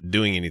for not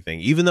doing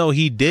anything, even though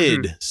he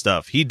did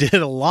stuff. He did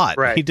a lot.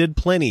 Right. He did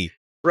plenty.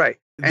 Right.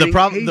 The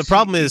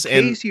problem is,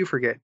 in case you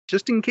forget,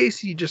 just in case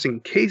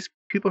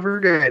people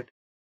forget,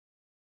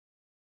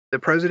 the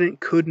president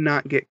could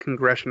not get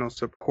congressional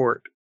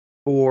support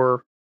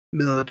for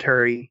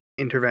military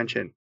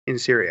intervention in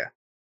Syria.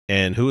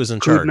 And who was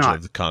in charge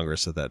of the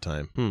Congress at that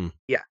time?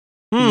 Yeah.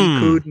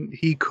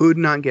 He could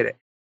not get it.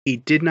 He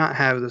did not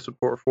have the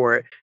support for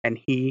it, and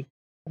he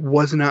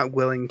was not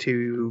willing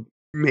to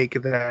make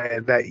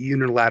that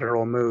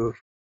unilateral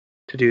move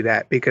to do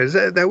that, because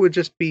that would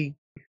just be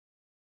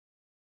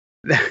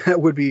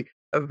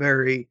a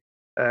very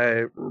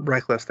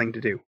reckless thing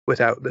to do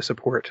without the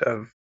support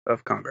of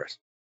Congress.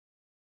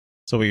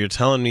 So what you're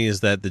telling me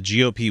is that the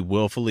GOP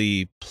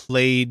willfully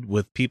played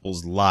with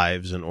people's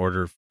lives in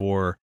order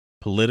for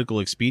political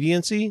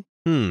expediency?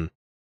 Yeah,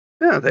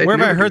 where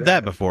have I heard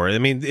that before? I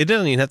mean, it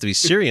doesn't even have to be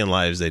Syrian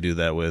lives they do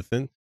that with,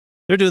 and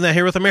they're doing that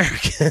here with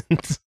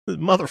Americans,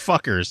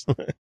 motherfuckers.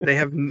 They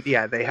have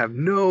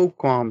no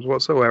qualms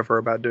whatsoever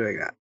about doing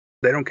that.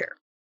 They don't care.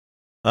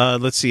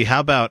 Let's see.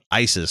 How about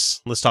ISIS?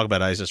 Let's talk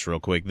about ISIS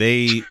real quick.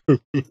 They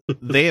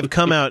have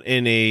come out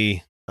in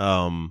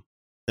an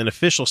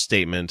official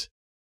statement,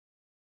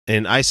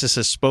 and ISIS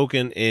has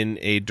spoken in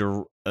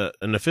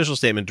an official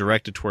statement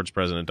directed towards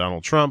President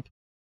Donald Trump.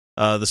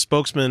 The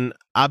spokesman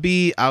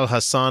Abi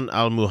al-Hassan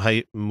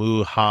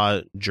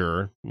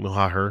al-Muhajir,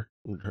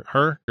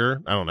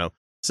 I don't know,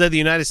 said the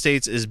United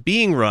States is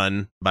being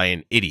run by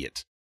an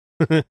idiot.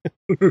 The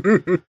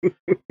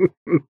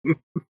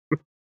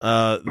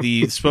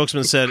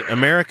spokesman said,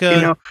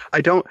 America. I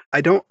don't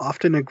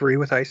often agree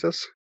with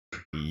ISIS.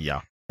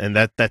 Yeah, and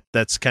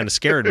that's kind of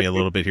scared me a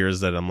little bit here. Is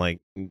that I'm like,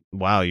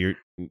 wow, you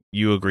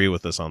agree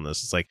with us on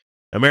this? It's like,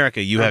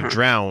 America, you have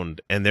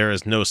drowned, and there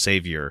is no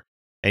savior.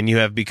 And you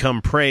have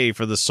become prey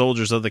for the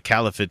soldiers of the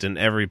caliphate in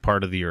every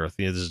part of the earth.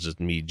 This is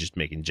just me just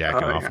making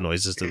jacking off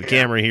noises to the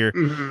camera here.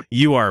 Mm-hmm.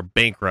 You are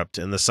bankrupt,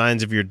 and the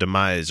signs of your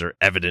demise are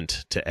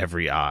evident to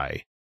every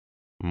eye.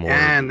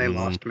 And they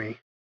lost me.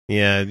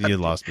 Yeah, you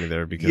lost me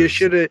there because you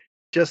should have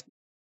just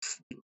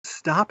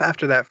stop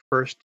after that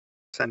first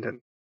sentence.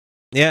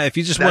 Yeah, if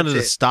you just wanted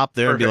to stop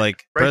there and be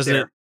like,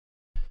 President,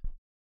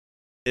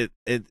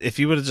 if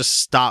you would have just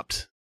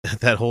stopped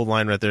at that whole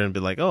line right there and be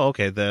like, oh,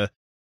 okay, the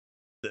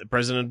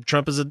President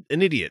Trump is an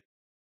idiot.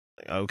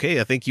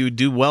 Okay, I think you would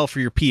do well for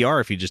your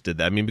PR if you just did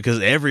that. I mean, because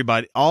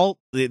everybody, all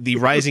the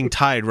rising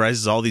tide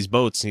rises all these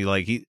boats,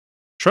 and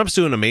Trump's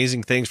doing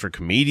amazing things for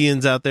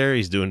comedians out there.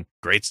 He's doing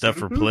great stuff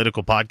for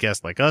political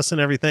podcasts like us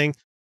and everything.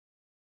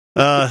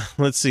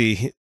 Let's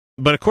see.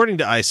 But according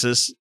to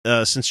ISIS,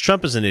 since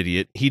Trump is an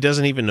idiot, he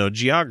doesn't even know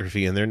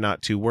geography, and they're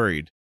not too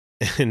worried.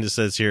 And it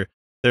says here,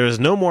 there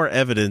is no more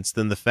evidence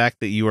than the fact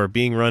that you are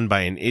being run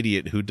by an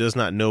idiot who does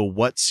not know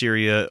what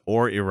Syria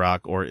or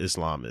Iraq or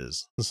Islam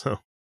is. So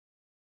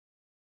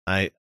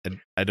I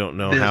don't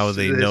know how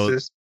they know.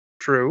 This is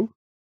true.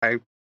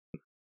 I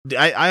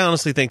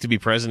honestly think to be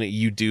president,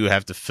 you do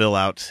have to fill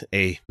out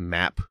a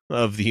map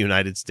of the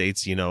United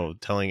States,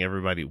 telling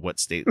everybody what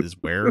state is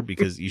where,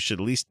 because you should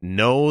at least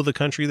know the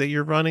country that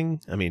you're running.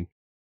 I mean,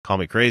 call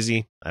me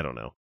crazy. I don't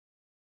know.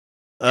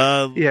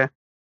 Yeah.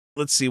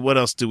 Let's see, what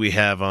else do we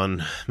have on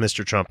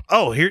Mr. Trump?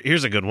 Oh,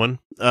 here's a good one.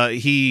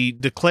 He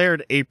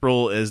declared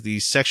April as the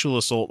Sexual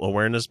Assault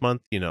Awareness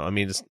Month. I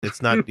mean,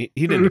 it's not, he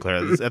didn't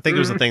declare this. I think it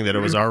was a thing that it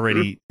was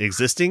already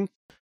existing.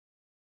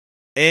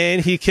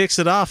 And he kicks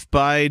it off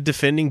by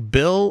defending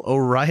Bill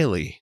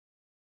O'Reilly,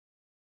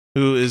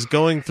 who is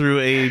going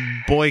through a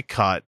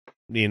boycott,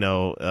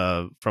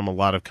 from a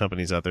lot of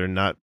companies out there,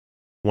 not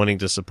wanting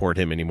to support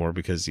him anymore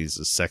because he's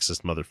a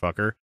sexist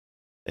motherfucker.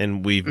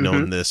 And we've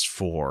known this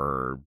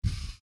for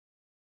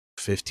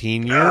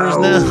 15 years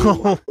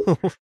now.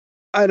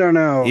 I don't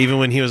know. Even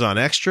when he was on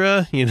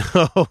Extra,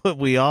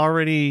 we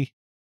already.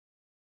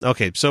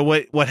 Okay, so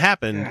what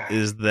happened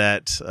is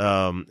that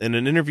in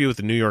an interview with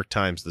the New York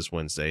Times this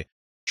Wednesday,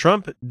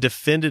 Trump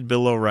defended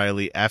Bill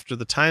O'Reilly after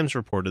the Times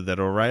reported that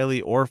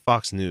O'Reilly or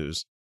Fox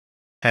News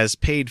has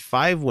paid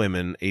 5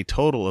 women a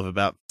total of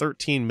about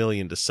 $13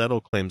 million to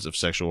settle claims of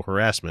sexual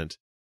harassment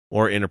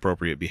or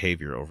inappropriate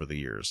behavior over the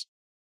years.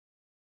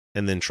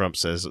 And then Trump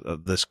says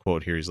this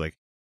quote here. He's like,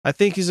 I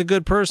think he's a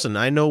good person.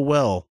 I know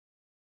well.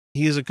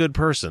 He is a good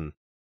person.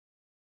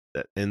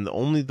 And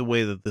only the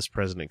way that this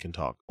president can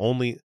talk.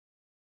 Only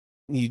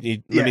let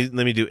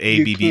me do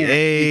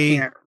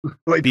ABBA.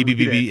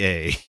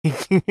 BBBA.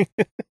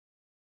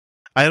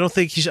 I don't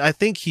think I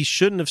think he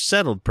shouldn't have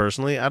settled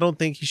personally. I don't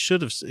think he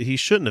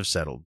shouldn't have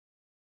settled.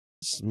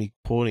 This is me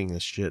quoting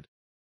this shit.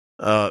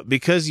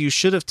 Because you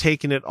should have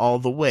taken it all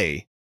the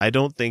way. I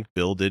don't think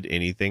Bill did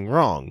anything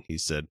wrong, he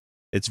said.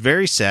 It's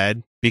very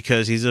sad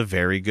because he's a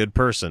very good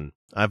person.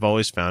 I've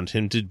always found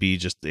him to be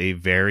just a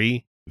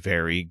very,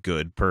 very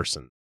good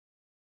person.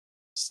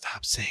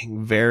 Stop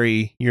saying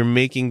very. You're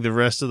making the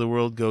rest of the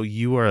world go,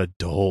 you are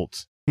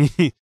adult.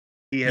 He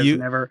has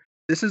never.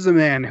 This is a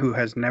man who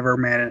has never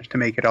managed to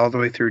make it all the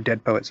way through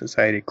Dead Poet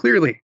Society.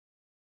 Clearly.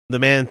 The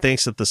man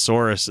thinks that the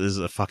Saurus is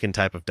a fucking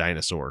type of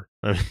dinosaur.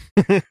 And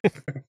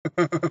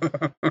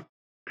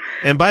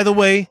by the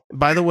way,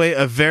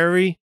 a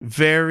very,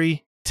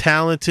 very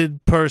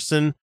talented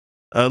person.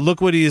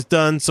 Look what he has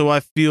done, so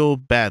I feel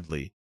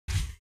badly.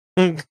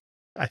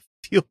 I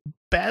feel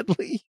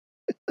badly.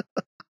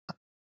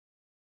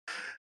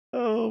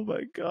 Oh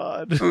my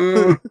God.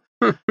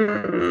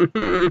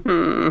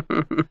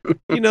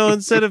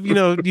 Instead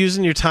of,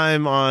 using your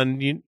time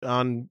in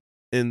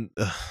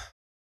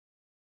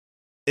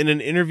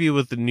an interview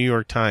with the New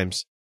York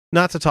Times,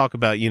 not to talk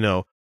about,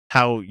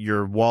 how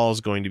your wall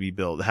is going to be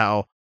built,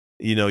 how,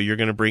 you're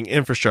going to bring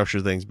infrastructure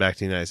things back to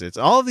the United States.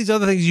 All of these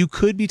other things you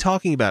could be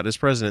talking about as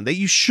president, that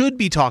you should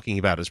be talking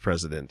about as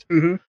president.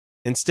 Mm-hmm.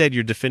 Instead,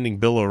 you're defending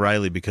Bill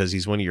O'Reilly because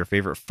he's one of your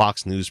favorite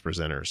Fox News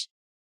presenters.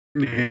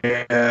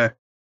 Yeah.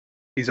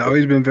 He's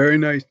always been very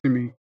nice to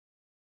me.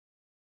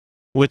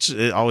 Which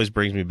it always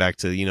brings me back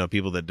to,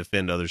 people that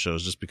defend other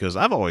shows just because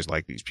I've always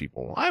liked these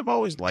people. I've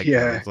always liked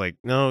them. It's like,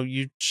 no,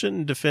 you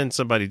shouldn't defend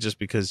somebody just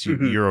because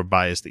you're a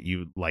bias that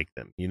you like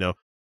them.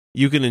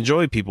 You can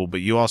enjoy people,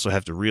 but you also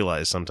have to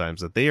realize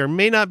sometimes that they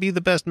may not be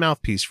the best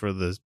mouthpiece for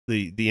the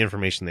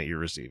information that you're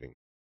receiving.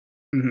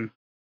 Mm-hmm.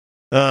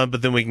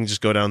 But then we can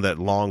just go down that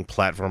long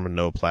platform and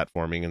no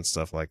platforming and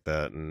stuff like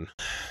that. And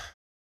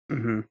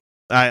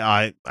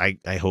I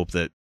hope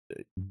that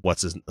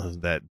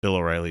that Bill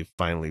O'Reilly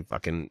finally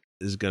fucking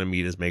is going to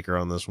meet his maker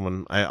on this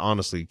one. I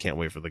honestly can't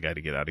wait for the guy to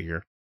get out of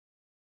here.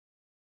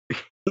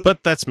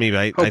 But that's me.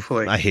 I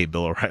hate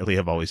Bill O'Reilly.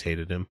 I've always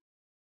hated him.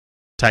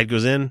 Tide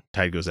goes in,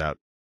 tide goes out.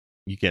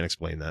 You can't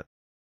explain that.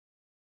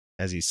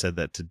 As he said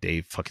that to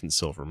Dave fucking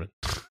Silverman.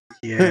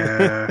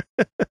 Yeah.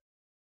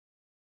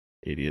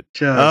 Idiot.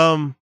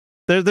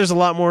 There's a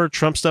lot more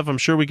Trump stuff I'm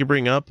sure we could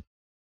bring up.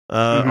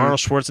 Arnold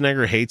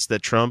Schwarzenegger hates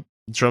that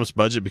Trump's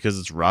budget because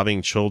it's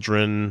robbing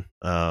children.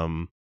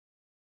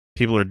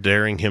 People are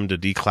daring him to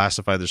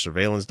declassify the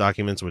surveillance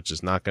documents, which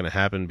is not going to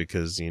happen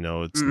because,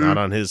 it's not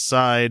on his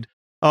side.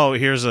 Oh,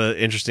 here's an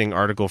interesting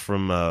article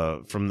from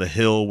The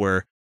Hill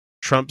where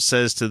Trump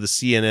says to the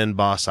CNN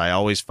boss, I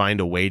always find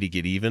a way to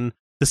get even.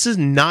 This is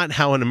not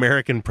how an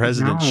American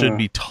president should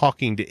be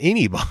talking to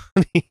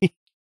anybody.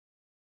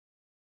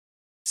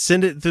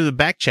 Send it through the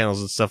back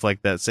channels and stuff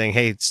like that saying,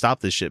 hey, stop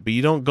this shit. But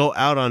you don't go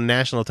out on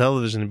national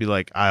television and be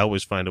like, I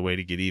always find a way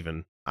to get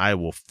even. I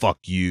will fuck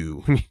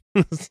you.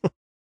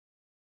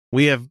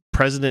 We have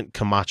President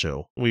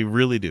Camacho. We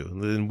really do.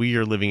 And we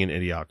are living in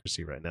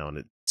idiocracy right now, and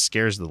it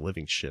scares the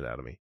living shit out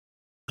of me.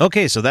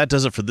 Okay, so that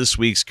does it for this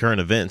week's current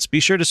events.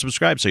 Be sure to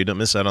subscribe so you don't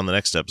miss out on the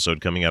next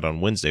episode coming out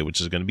on Wednesday, which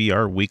is going to be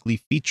our weekly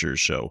features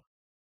show.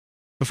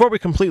 Before we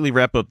completely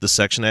wrap up this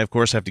section, I, of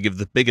course, have to give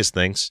the biggest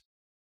thanks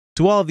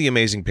to all of the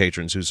amazing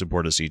patrons who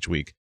support us each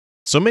week.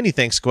 So many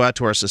thanks go out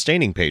to our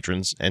sustaining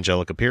patrons,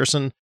 Angelica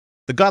Pearson,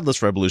 the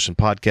Godless Revolution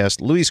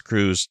podcast, Luis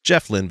Cruz,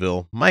 Jeff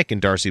Linville, Mike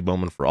and Darcy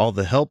Bowman for all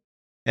the help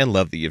and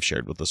love that you've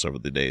shared with us over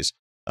the days.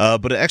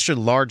 But an extra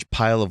large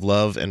pile of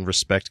love and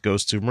respect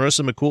goes to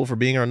Marissa McCool for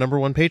being our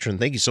 #1 patron.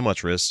 Thank you so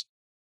much, Riss.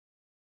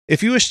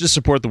 If you wish to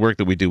support the work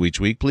that we do each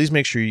week, please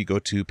make sure you go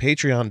to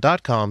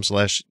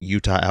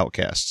patreon.com/Utah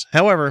Outcasts.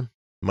 However,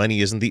 money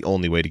isn't the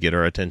only way to get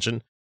our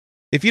attention.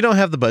 If you don't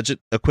have the budget,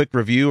 a quick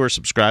review or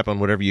subscribe on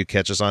whatever you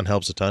catch us on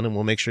helps a ton, and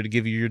we'll make sure to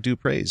give you your due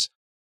praise.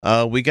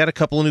 We got a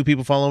couple of new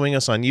people following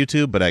us on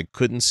YouTube, but I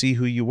couldn't see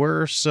who you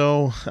were,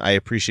 so I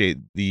appreciate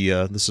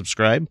the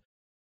subscribe.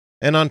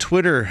 And on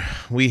Twitter,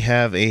 we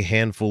have a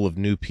handful of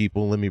new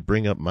people. Let me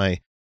bring up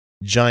my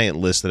giant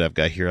list that I've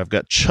got here. I've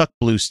got Chuck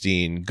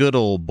Bluestein, Good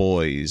Old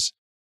Boys.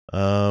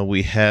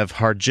 We have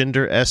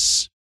Harjinder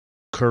S.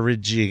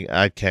 Kuriji.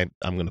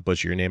 I'm going to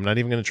butcher your name. Not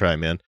even going to try,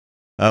 man.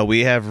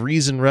 We have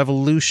Reason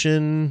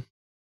Revolution,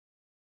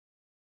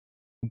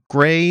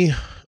 Gray,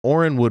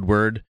 Oren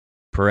Woodward,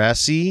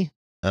 Parasi,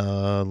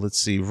 let's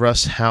see,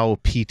 Russ Howe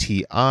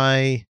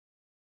PTI,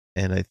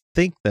 and I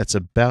think that's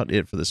about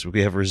it for this week.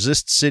 We have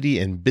Resist City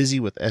and Busy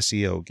with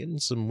SEO. Getting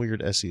some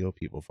weird SEO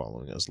people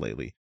following us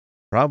lately.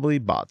 Probably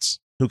bots.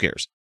 Who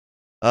cares?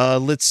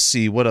 Let's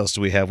see, what else do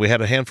we have? We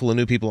had a handful of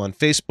new people on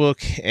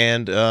Facebook,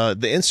 and the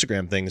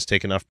Instagram thing is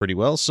taken off pretty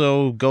well,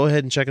 so go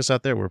ahead and check us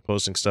out there. We're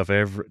posting stuff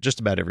just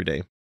about every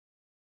day.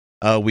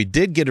 We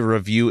did get a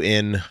review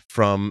in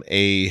from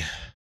a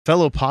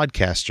fellow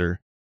podcaster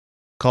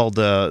called,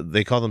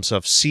 they call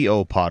themselves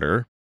CO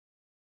Potter,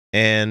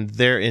 and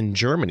they're in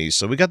Germany.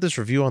 So we got this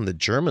review on the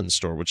German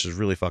store, which is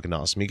really fucking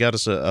awesome. He got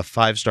us a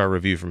 5-star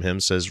review from him,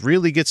 says,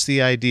 really gets the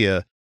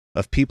idea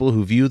of people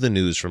who view the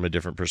news from a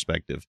different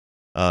perspective.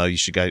 You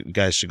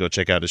guys should go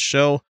check out his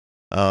show.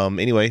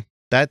 Anyway,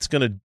 that's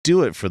going to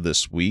do it for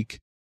this week.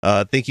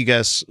 Thank you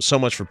guys so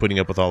much for putting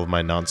up with all of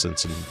my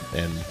nonsense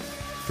and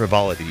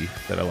frivolity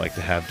that I like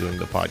to have doing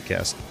the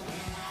podcast.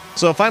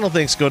 So final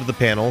thanks go to the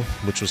panel,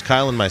 which was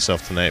Kyle and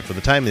myself tonight, for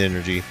the time and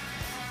energy.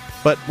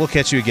 But we'll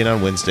catch you again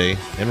on Wednesday.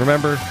 And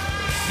remember,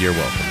 you're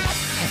welcome.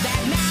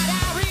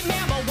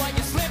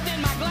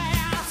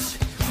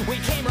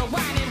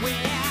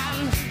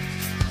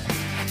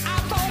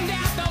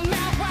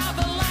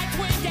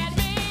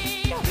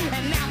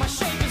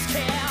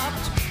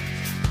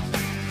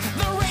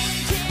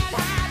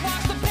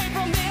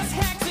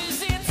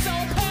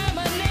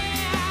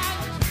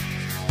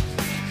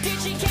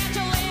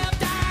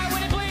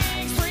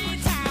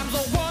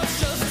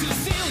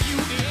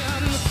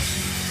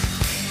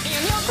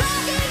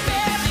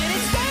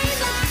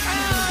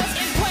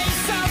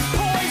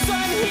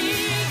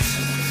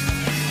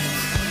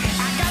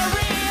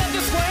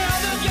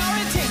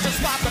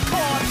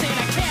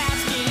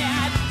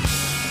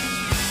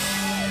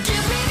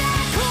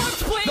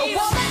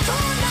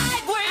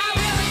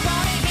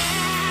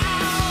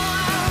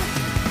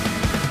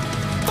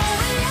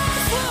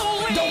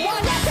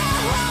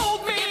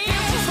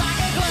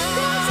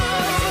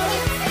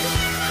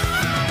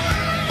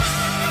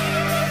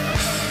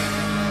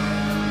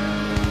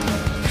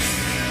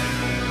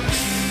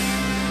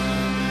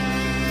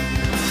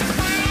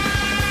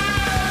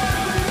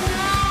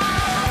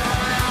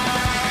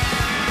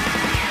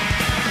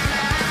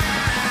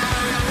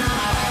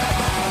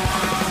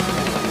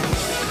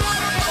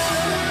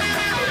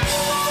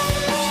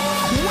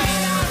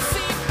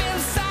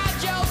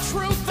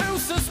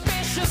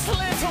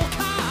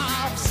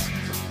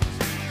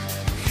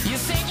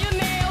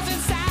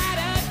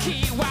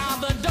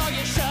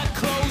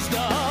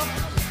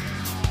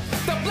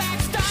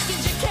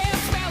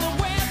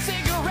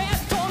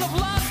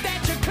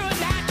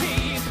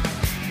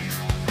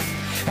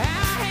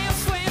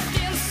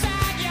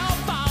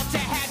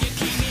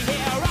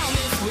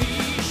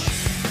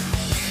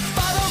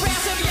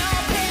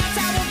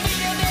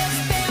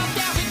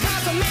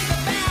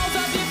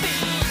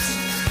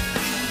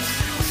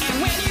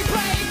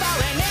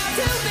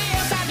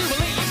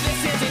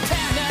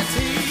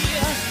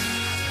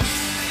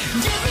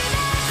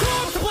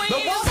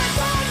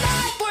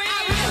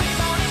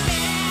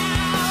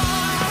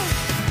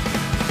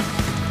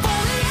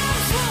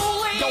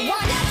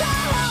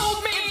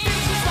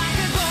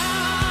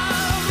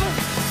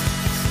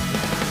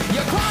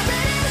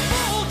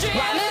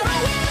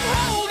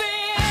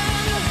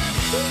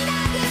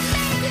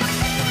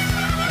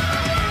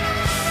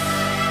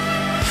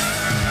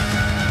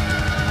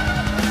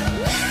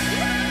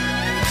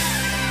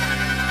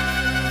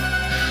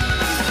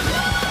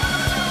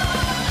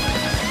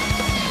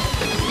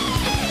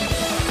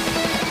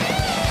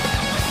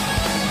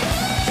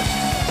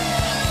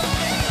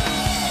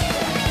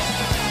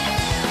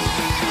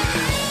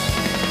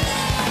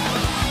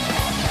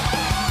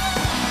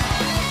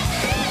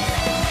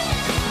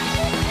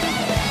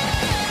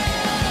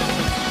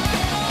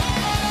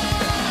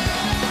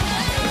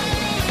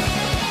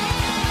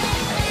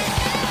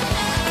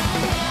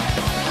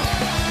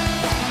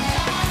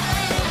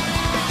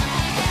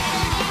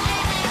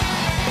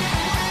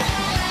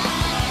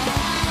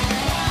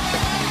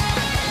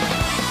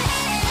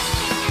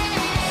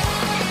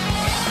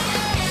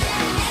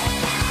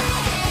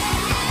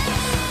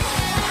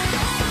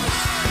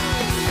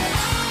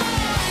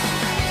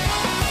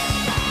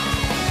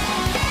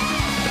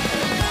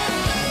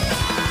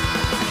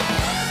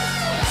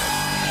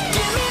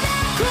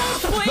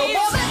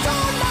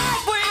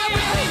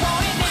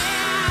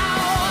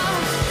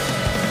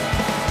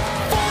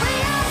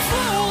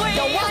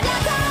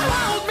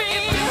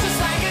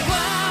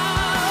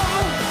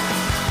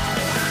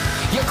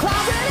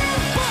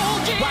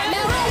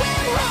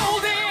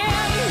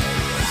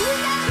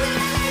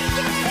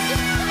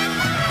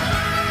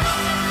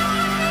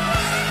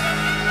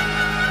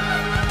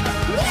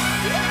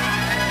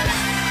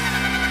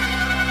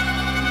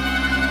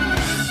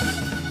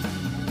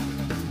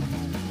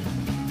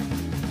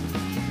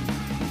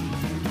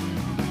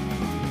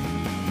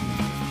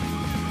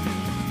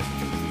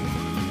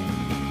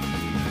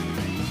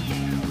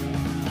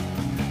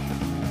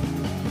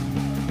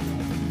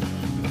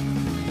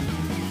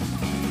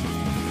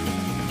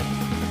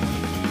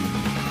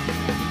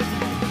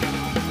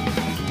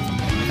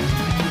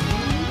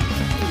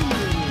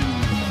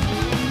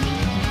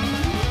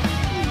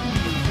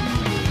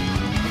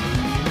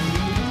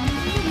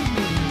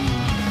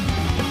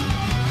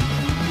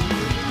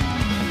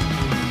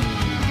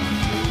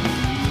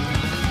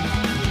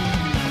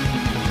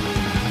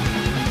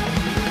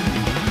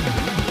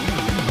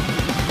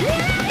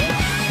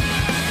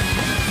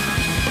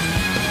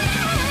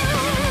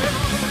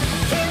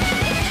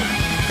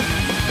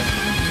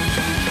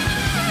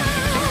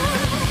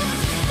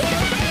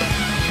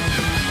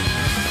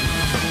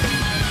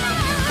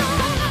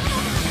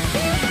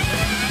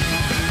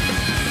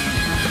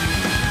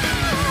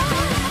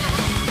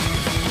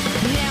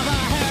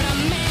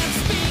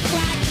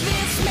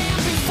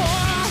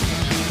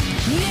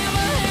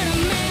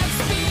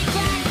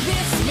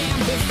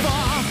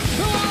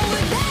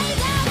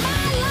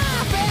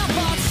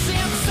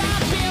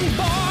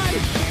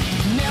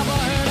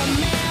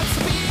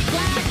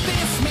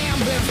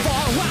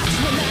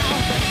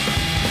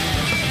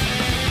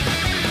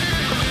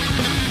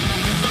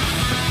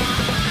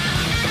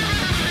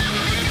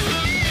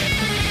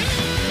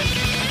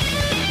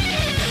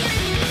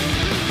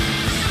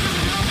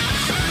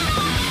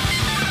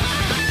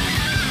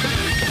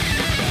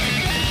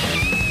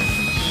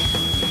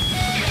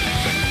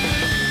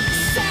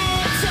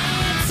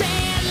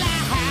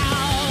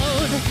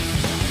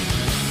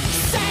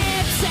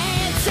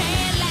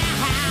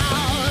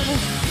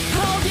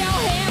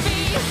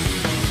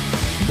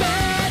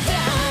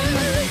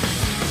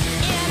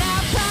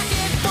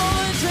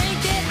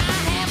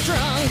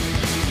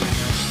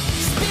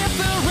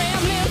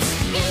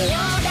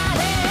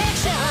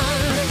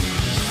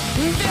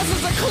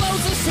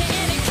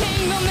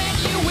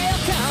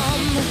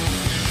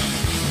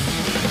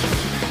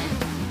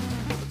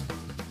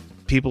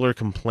 people are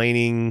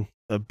complaining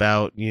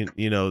about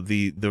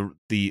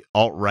the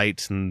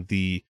alt-right and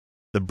the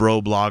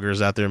bro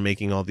bloggers out there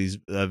making all these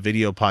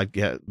video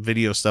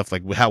stuff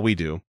like how we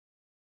do,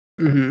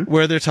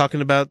 where they're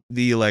talking about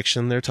the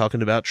election, they're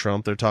talking about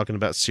Trump, they're talking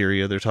about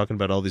Syria, they're talking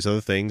about all these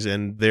other things,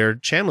 and their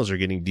channels are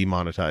getting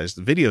demonetized.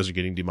 The videos are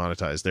getting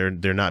demonetized.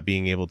 They're not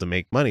being able to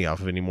make money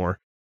off of anymore.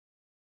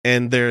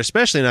 And they're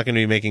especially not going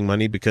to be making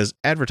money because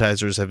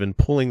advertisers have been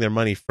pulling their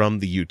money from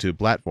the YouTube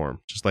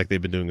platform, just like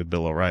they've been doing with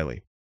Bill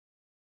O'Reilly.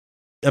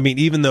 I mean,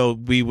 even though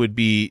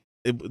the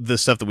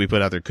stuff that we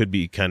put out there could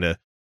be kind of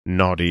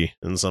naughty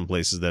in some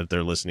places that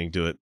they're listening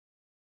to it.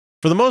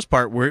 For the most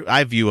part,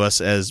 I view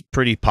us as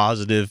pretty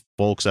positive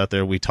folks out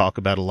there. We talk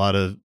about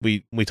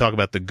we talk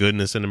about the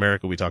goodness in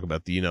America. We talk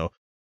about the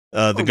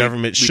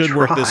government should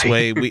work this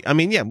way.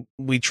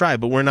 We try,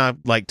 but we're not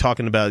like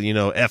talking about,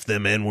 F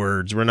them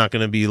N-words. We're not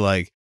going to be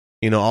like,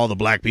 all the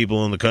black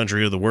people in the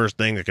country are the worst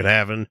thing that could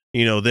happen.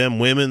 Them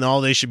women,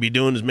 all they should be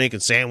doing is making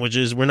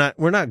sandwiches. We're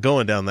not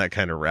going down that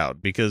kind of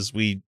route because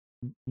we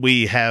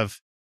have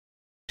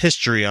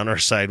history on our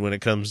side when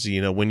it comes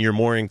to, when you're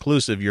more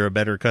inclusive, you're a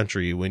better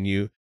country. When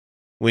you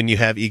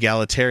have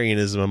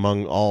egalitarianism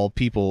among all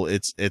people,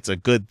 it's a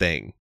good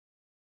thing.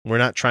 We're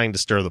not trying to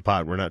stir the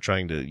pot. We're not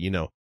trying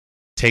to,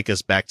 take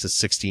us back to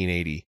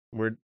 1680.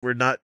 We're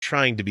not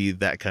trying to be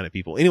that kind of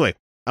people. Anyway,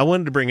 I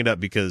wanted to bring it up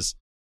because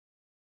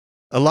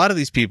a lot of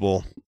these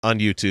people on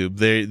YouTube,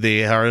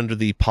 they are under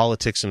the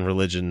politics and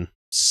religion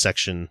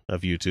section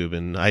of YouTube,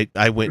 and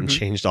I went and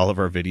changed all of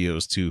our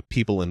videos to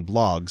people and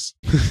blogs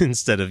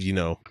instead of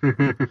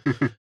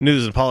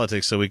news and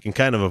politics, so we can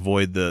kind of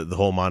avoid the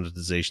whole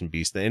monetization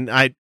beast. And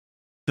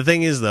the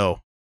thing is, though,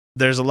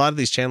 there's a lot of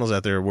these channels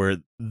out there where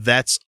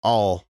that's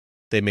all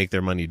they make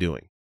their money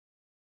doing.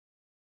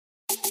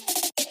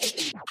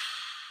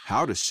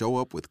 How to show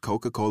up with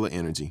Coca-Cola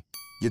Energy.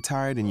 You're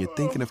tired and you're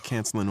thinking of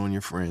canceling on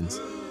your friends.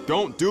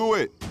 Don't do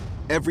it!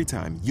 Every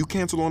time you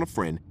cancel on a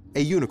friend, a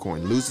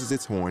unicorn loses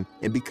its horn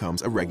and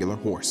becomes a regular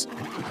horse.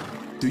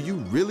 Do you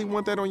really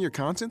want that on your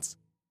conscience?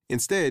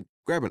 Instead,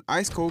 grab an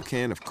ice-cold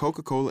can of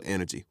Coca-Cola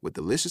Energy with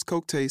delicious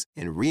Coke taste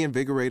and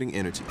reinvigorating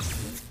energy.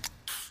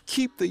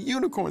 Keep the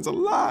unicorns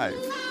alive!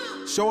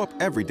 Show up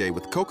every day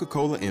with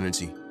Coca-Cola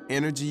Energy.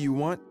 Energy you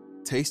want,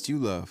 taste you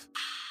love.